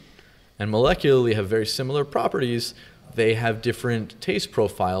sweet and molecularly have very similar properties, they have different taste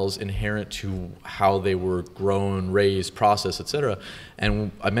profiles inherent to how they were grown, raised, processed, etc.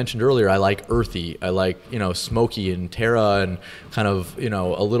 And I mentioned earlier, I like earthy, I like, smoky and terra, and kind of,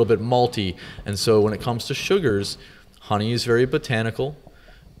 a little bit malty. And so when it comes to sugars, honey is very botanical,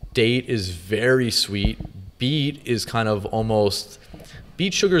 date is very sweet, beet is kind of almost,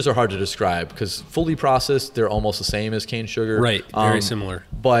 beet sugars are hard to describe because fully processed, they're almost the same as cane sugar. Right, very similar.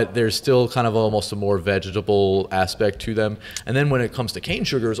 But there's still kind of almost a more vegetable aspect to them. And then when it comes to cane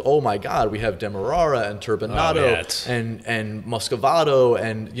sugars, oh my God, we have Demerara and Turbinado and Muscovado,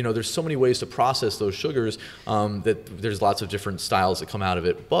 and there's so many ways to process those sugars that there's lots of different styles that come out of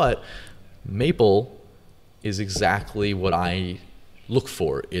it. But maple is exactly what I look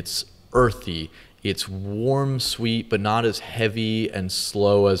for. It's earthy. It's warm, sweet, but not as heavy and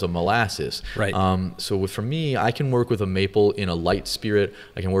slow as a molasses. Right. So for me, I can work with a maple in a light spirit.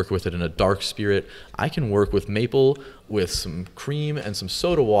 I can work with it in a dark spirit. I can work with maple with some cream and some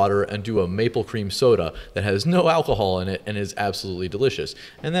soda water and do a maple cream soda that has no alcohol in it and is absolutely delicious.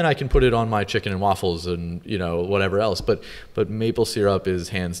 And then I can put it on my chicken and waffles and whatever else. But maple syrup is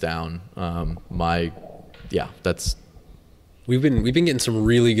hands down that's. We've been getting some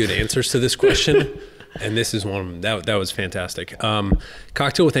really good answers to this question, and this is one of them. That was fantastic.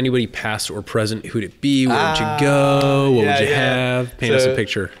 Cocktail with anybody past or present. Who'd it be? Where would you go? What would you have? Paint us a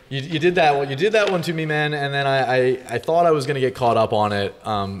picture. You did that one. You did that one to me, man. And then I thought I was going to get caught up on it,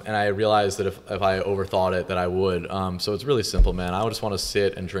 and I realized that if I overthought it, that I would. So it's really simple, man. I would just want to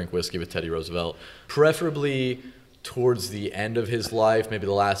sit and drink whiskey with Teddy Roosevelt, preferably towards the end of his life, maybe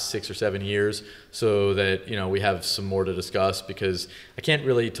the last 6 or 7 years, so that we have some more to discuss, because I can't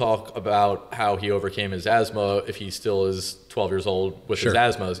really talk about how he overcame his asthma if he still is 12 years old with his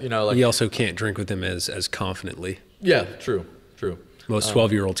asthma. You also can't drink with him as confidently. Yeah, true. Most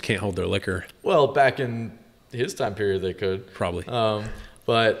 12-year-olds can't hold their liquor. Well, back in his time period, they could probably.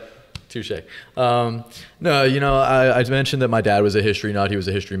 But touche. No, I mentioned that my dad was a history nut. He was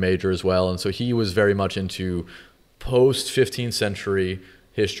a history major as well, and so he was very much into post 15th century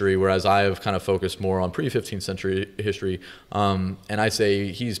history, whereas I have kind of focused more on pre 15th century history. And I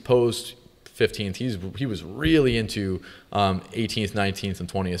say he's post 15th. He was really into 18th, 19th, and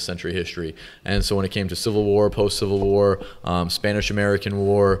 20th century history. And so when it came to Civil War, post Civil War, Spanish American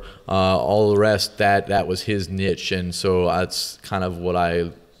War, all the rest, that was his niche. And so that's kind of what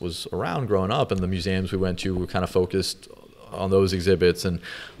I was around growing up, and the museums we went to were kind of focused on those exhibits. And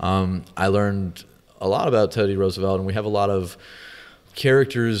I learned a lot about Teddy Roosevelt, and we have a lot of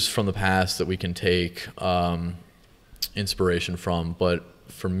characters from the past that we can take inspiration from. But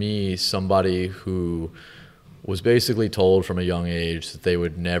for me, somebody who was basically told from a young age that they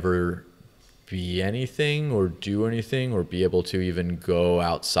would never be anything or do anything or be able to even go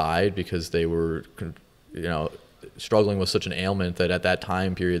outside because they were, struggling with such an ailment that at that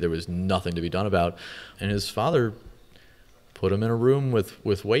time period there was nothing to be done about. And his father put him in a room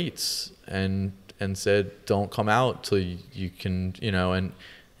with weights and said, don't come out till you can, and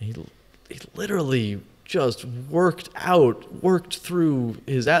he literally just worked through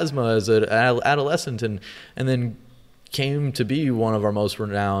his asthma as an adolescent and then came to be one of our most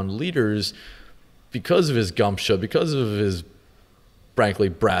renowned leaders because of his gumption, because of his, frankly,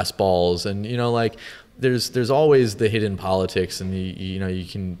 brass balls. And, there's always the hidden politics,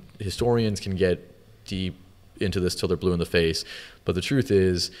 and historians can get deep into this till they're blue in the face. But the truth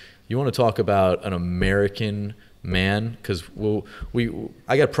is, you want to talk about an American man, because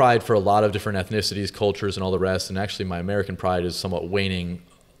I got pride for a lot of different ethnicities, cultures, and all the rest. And actually, my American pride is somewhat waning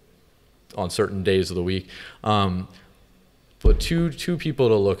on certain days of the week. But two people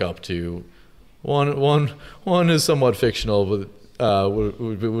to look up to. One is somewhat fictional, but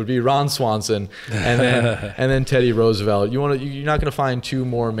would be Ron Swanson, and then Teddy Roosevelt. You're not going to find two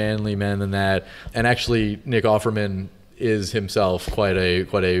more manly men than that. And actually, Nick Offerman is himself quite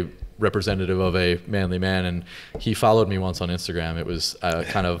a representative of a manly man, and he followed me once on Instagram. It was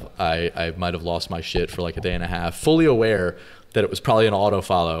I might have lost my shit for like a day and a half, fully aware that it was probably an auto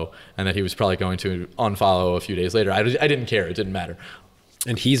follow and that he was probably going to unfollow a few days later. I didn't care. It didn't matter.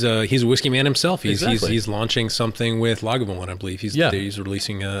 And he's a whiskey man himself. Exactly. He's launching something with Lagavulin, I believe. He's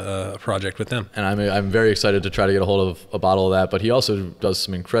releasing a project with them. And I'm very excited to try to get a hold of a bottle of that. But he also does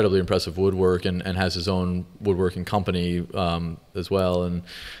some incredibly impressive woodwork and has his own woodworking company as well. And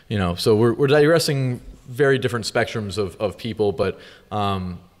so we're digressing very different spectrums of people, but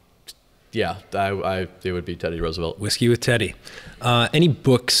it would be Teddy Roosevelt. Whiskey with Teddy. Any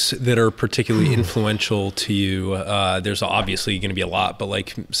books that are particularly influential to you? There's obviously going to be a lot, but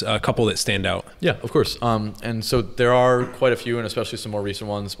like a couple that stand out. Yeah, of course. And so there are quite a few, and especially some more recent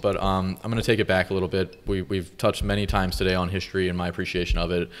ones, but I'm going to take it back a little bit. We've touched many times today on history and my appreciation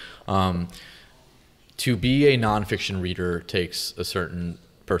of it. To be a nonfiction reader takes a certain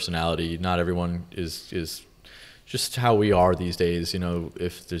personality. Not everyone is just how we are these days.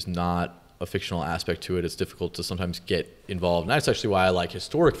 If there's not a fictional aspect to it, it's difficult to sometimes get involved. And that's actually why I like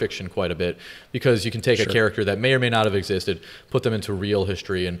historic fiction quite a bit, because you can take a character that may or may not have existed, put them into real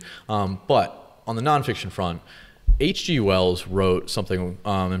history. And but on the nonfiction front, H.G. Wells wrote something,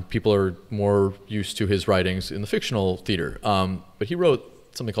 and people are more used to his writings in the fictional theater. But he wrote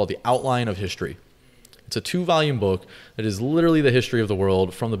something called The Outline of History. It's a 2-volume book that is literally the history of the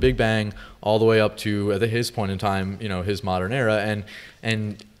world from the Big Bang all the way up to at his point in time, his modern era.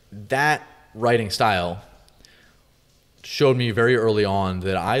 And that writing style showed me very early on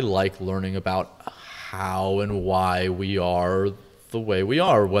that I like learning about how and why we are the way we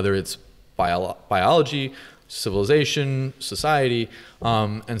are, whether it's biology, civilization, society.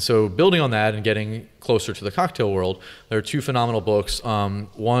 And so building on that and getting closer to the cocktail world, there are 2 phenomenal books.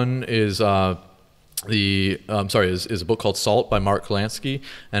 One is is a book called Salt by Mark Kolansky,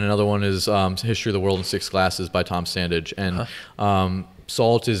 and another one is History of the World in 6 Glasses by Tom Sandage. And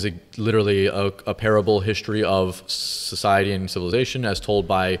Salt is literally a parable history of society and civilization as told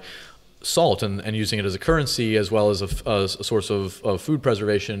by salt and using it as a currency as well as a source of food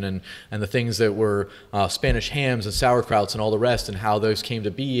preservation and the things that were Spanish hams and sauerkrauts and all the rest and how those came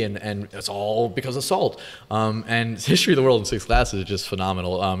to be and it's all because of salt. And History of the World in 6 Glasses is just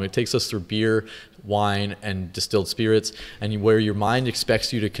phenomenal. It takes us through beer, wine, and distilled spirits, and where your mind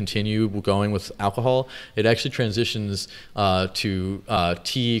expects you to continue going with alcohol, it actually transitions to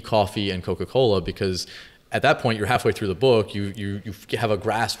tea, coffee, and Coca-Cola, because at that point, you're halfway through the book, you have a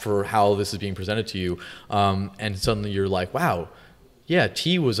grasp for how this is being presented to you, and suddenly you're like, wow, yeah,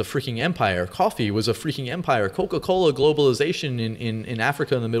 tea was a freaking empire, coffee was a freaking empire, Coca-Cola globalization in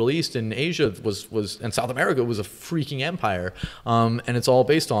Africa and the Middle East and Asia was and South America was a freaking empire, and it's all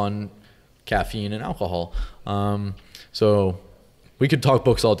based on caffeine and alcohol. So we could talk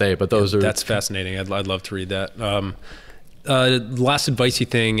books all day, but that's fascinating. I'd love to read that. Last advicey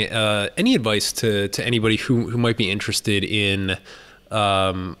thing, any advice to anybody who might be interested in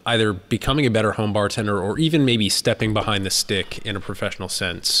either becoming a better home bartender or even maybe stepping behind the stick in a professional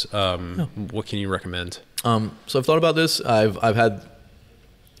sense? What can you recommend? So I've thought about this. I've had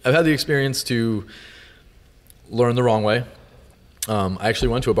the experience to learn the wrong way. I actually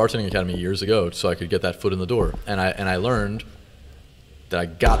went to a bartending academy years ago so I could get that foot in the door, and I learned that I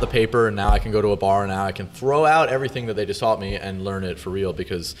got the paper, and now I can go to a bar, and now I can throw out everything that they just taught me and learn it for real,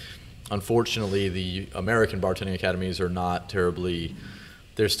 because unfortunately the American bartending academies are not terribly,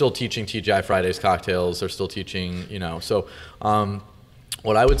 they're still teaching TGI Fridays cocktails, they're still teaching, so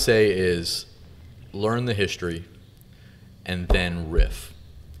what I would say is learn the history, and then riff.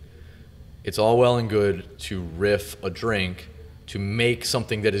 It's all well and good to riff a drink, to make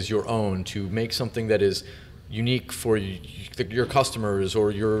something that is your own, to make something that is unique for your customers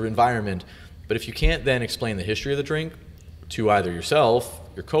or your environment. But if you can't then explain the history of the drink to either yourself,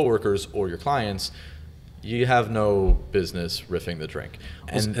 your coworkers, or your clients, you have no business riffing the drink.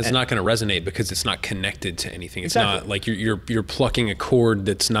 And it's not going to resonate because it's not connected to anything. It's Exactly. not like you're plucking a chord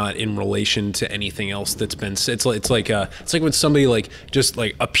that's not in relation to anything else that's been. It's like when somebody like just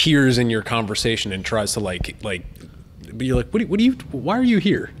like appears in your conversation and tries to like but you're like, why are you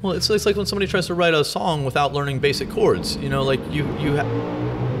here? Well, it's like when somebody tries to write a song without learning basic chords. You know, like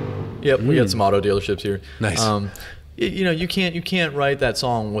Yep, we got some auto dealerships here. Nice. You know, you can't write that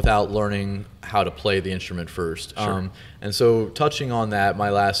song without learning how to play the instrument first. Sure. And so touching on that, my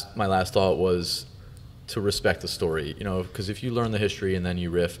last thought was to respect the story. You know, because if you learn the history and then you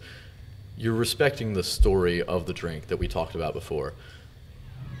riff, you're respecting the story of the drink that we talked about before.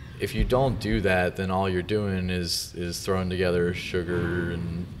 If you don't do that, then all you're doing is throwing together sugar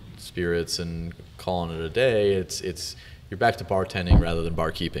and spirits and calling it a day. It's you're back to bartending rather than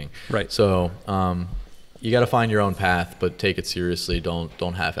barkeeping. Right. So you got to find your own path, but take it seriously. Don't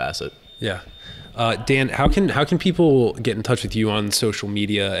half-ass it. Yeah. Dan, how can people get in touch with you on social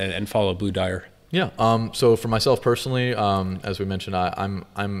media and follow BlueDyer? Yeah. So for myself personally, as we mentioned,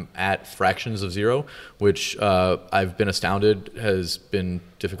 I'm at fractions of zero, which I've been astounded has been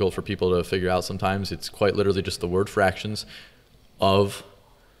difficult for people to figure out sometimes. It's quite literally just the word fractions of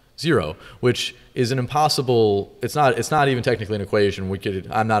zero, which is an impossible. It's not even technically an equation.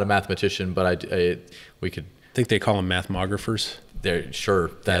 I'm not a mathematician, but we could. I think they call them mathmographers.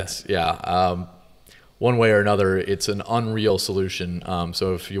 Sure. That's yeah. One way or another, it's an unreal solution.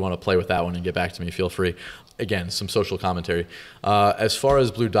 So if you want to play with that one and get back to me, feel free. Again, some social commentary. As far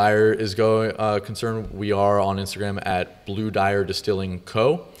as BlueDyer is concerned, we are on Instagram at BlueDyer Distilling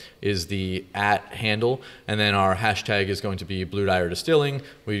Co. is the @handle, and then our hashtag is going to be BlueDyer Distilling.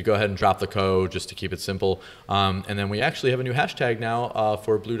 We go ahead and drop the co just to keep it simple. And then we actually have a new hashtag now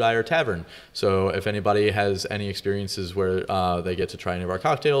for BlueDyer Tavern. So if anybody has any experiences where they get to try any of our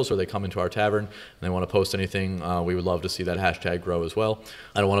cocktails or they come into our tavern and they want to post anything, we would love to see that hashtag grow as well.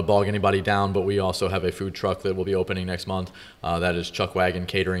 I don't want to bog anybody down, but we also have a food truck that will be opening next month. That is Chuckwagon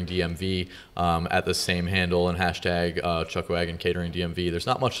Catering DMV at the same handle and hashtag Chuckwagon Catering DMV. There's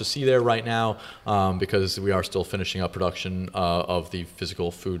not much to see there right now because we are still finishing up production of the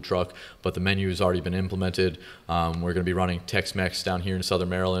physical food truck, but the menu has already been implemented. We're going to be running Tex-Mex down here in Southern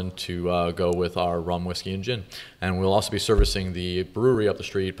Maryland to go with our rum, whiskey, and gin. And we'll also be servicing the brewery up the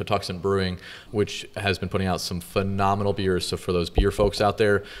street, Patuxent Brewing, which has been putting out some phenomenal beers. So for those beer folks out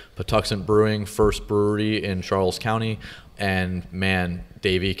there, Patuxent Brewing, first brewery in Charles County, and man,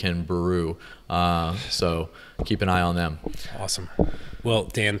 Davey can brew. So keep an eye on them. Awesome. Well,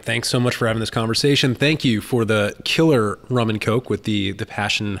 Dan, thanks so much for having this conversation. Thank you for the killer rum and coke with the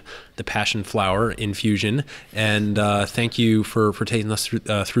passion flower infusion, and thank you for taking us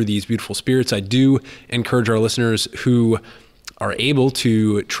through these beautiful spirits. I do encourage our listeners who are able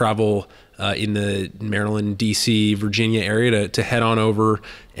to travel in the Maryland, DC, Virginia area to head on over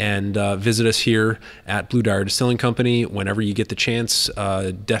and visit us here at BlueDyer Distilling Company. Whenever you get the chance,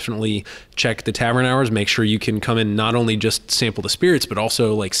 definitely check the tavern hours. Make sure you can come in, not only just sample the spirits, but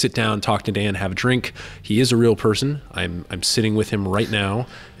also like sit down, talk to Dan, have a drink. He is a real person. I'm sitting with him right now,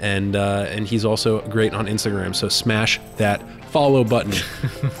 and he's also great on Instagram. So smash that follow button.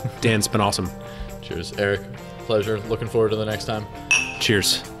 Dan, it's been awesome. Cheers, Eric. Pleasure. Looking forward to the next time.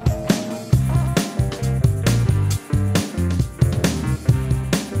 Cheers.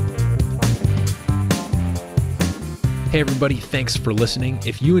 Hey everybody, thanks for listening.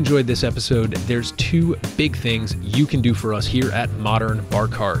 If you enjoyed this episode, there's two big things you can do for us here at Modern Bar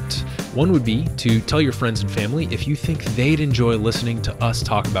Cart. One would be to tell your friends and family if you think they'd enjoy listening to us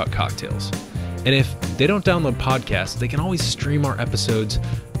talk about cocktails. And if they don't download podcasts, they can always stream our episodes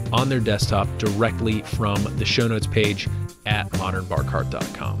on their desktop directly from the show notes page at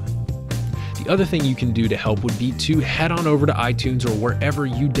modernbarcart.com. The other thing you can do to help would be to head on over to iTunes or wherever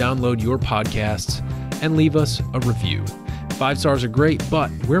you download your podcasts and leave us a review. 5 stars are great, but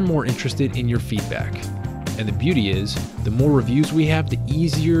we're more interested in your feedback. And the beauty is, the more reviews we have, the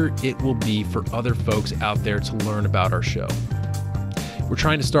easier it will be for other folks out there to learn about our show. We're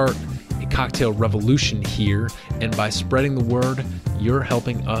trying to start a cocktail revolution here, and by spreading the word, you're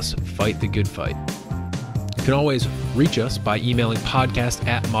helping us fight the good fight. You can always reach us by emailing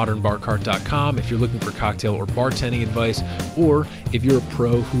podcast@modernbarcart.com if you're looking for cocktail or bartending advice, or if you're a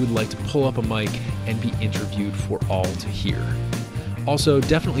pro who would like to pull up a mic and be interviewed for all to hear. Also,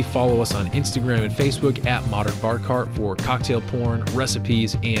 definitely follow us on Instagram and Facebook at Modern Bar Cart for cocktail porn,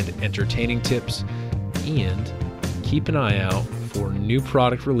 recipes, and entertaining tips. And keep an eye out for new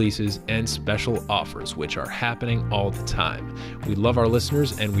product releases and special offers, which are happening all the time. We love our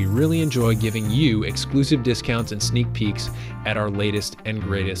listeners, and we really enjoy giving you exclusive discounts and sneak peeks at our latest and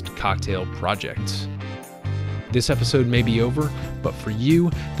greatest cocktail projects. This episode may be over, but for you,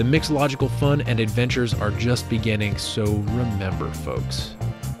 the mixological fun and adventures are just beginning, so remember, folks,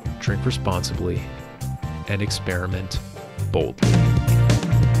 drink responsibly and experiment boldly.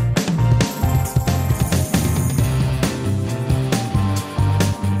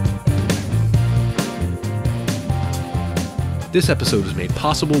 This episode was made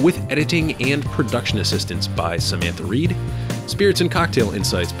possible with editing and production assistance by Samantha Reed, spirits and cocktail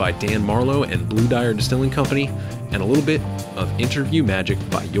insights by Dan Marlowe and BlueDyer Distilling Company, and a little bit of interview magic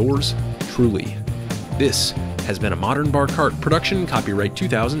by yours truly. This has been a Modern Bar Cart production, copyright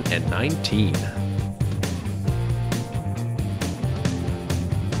 2019.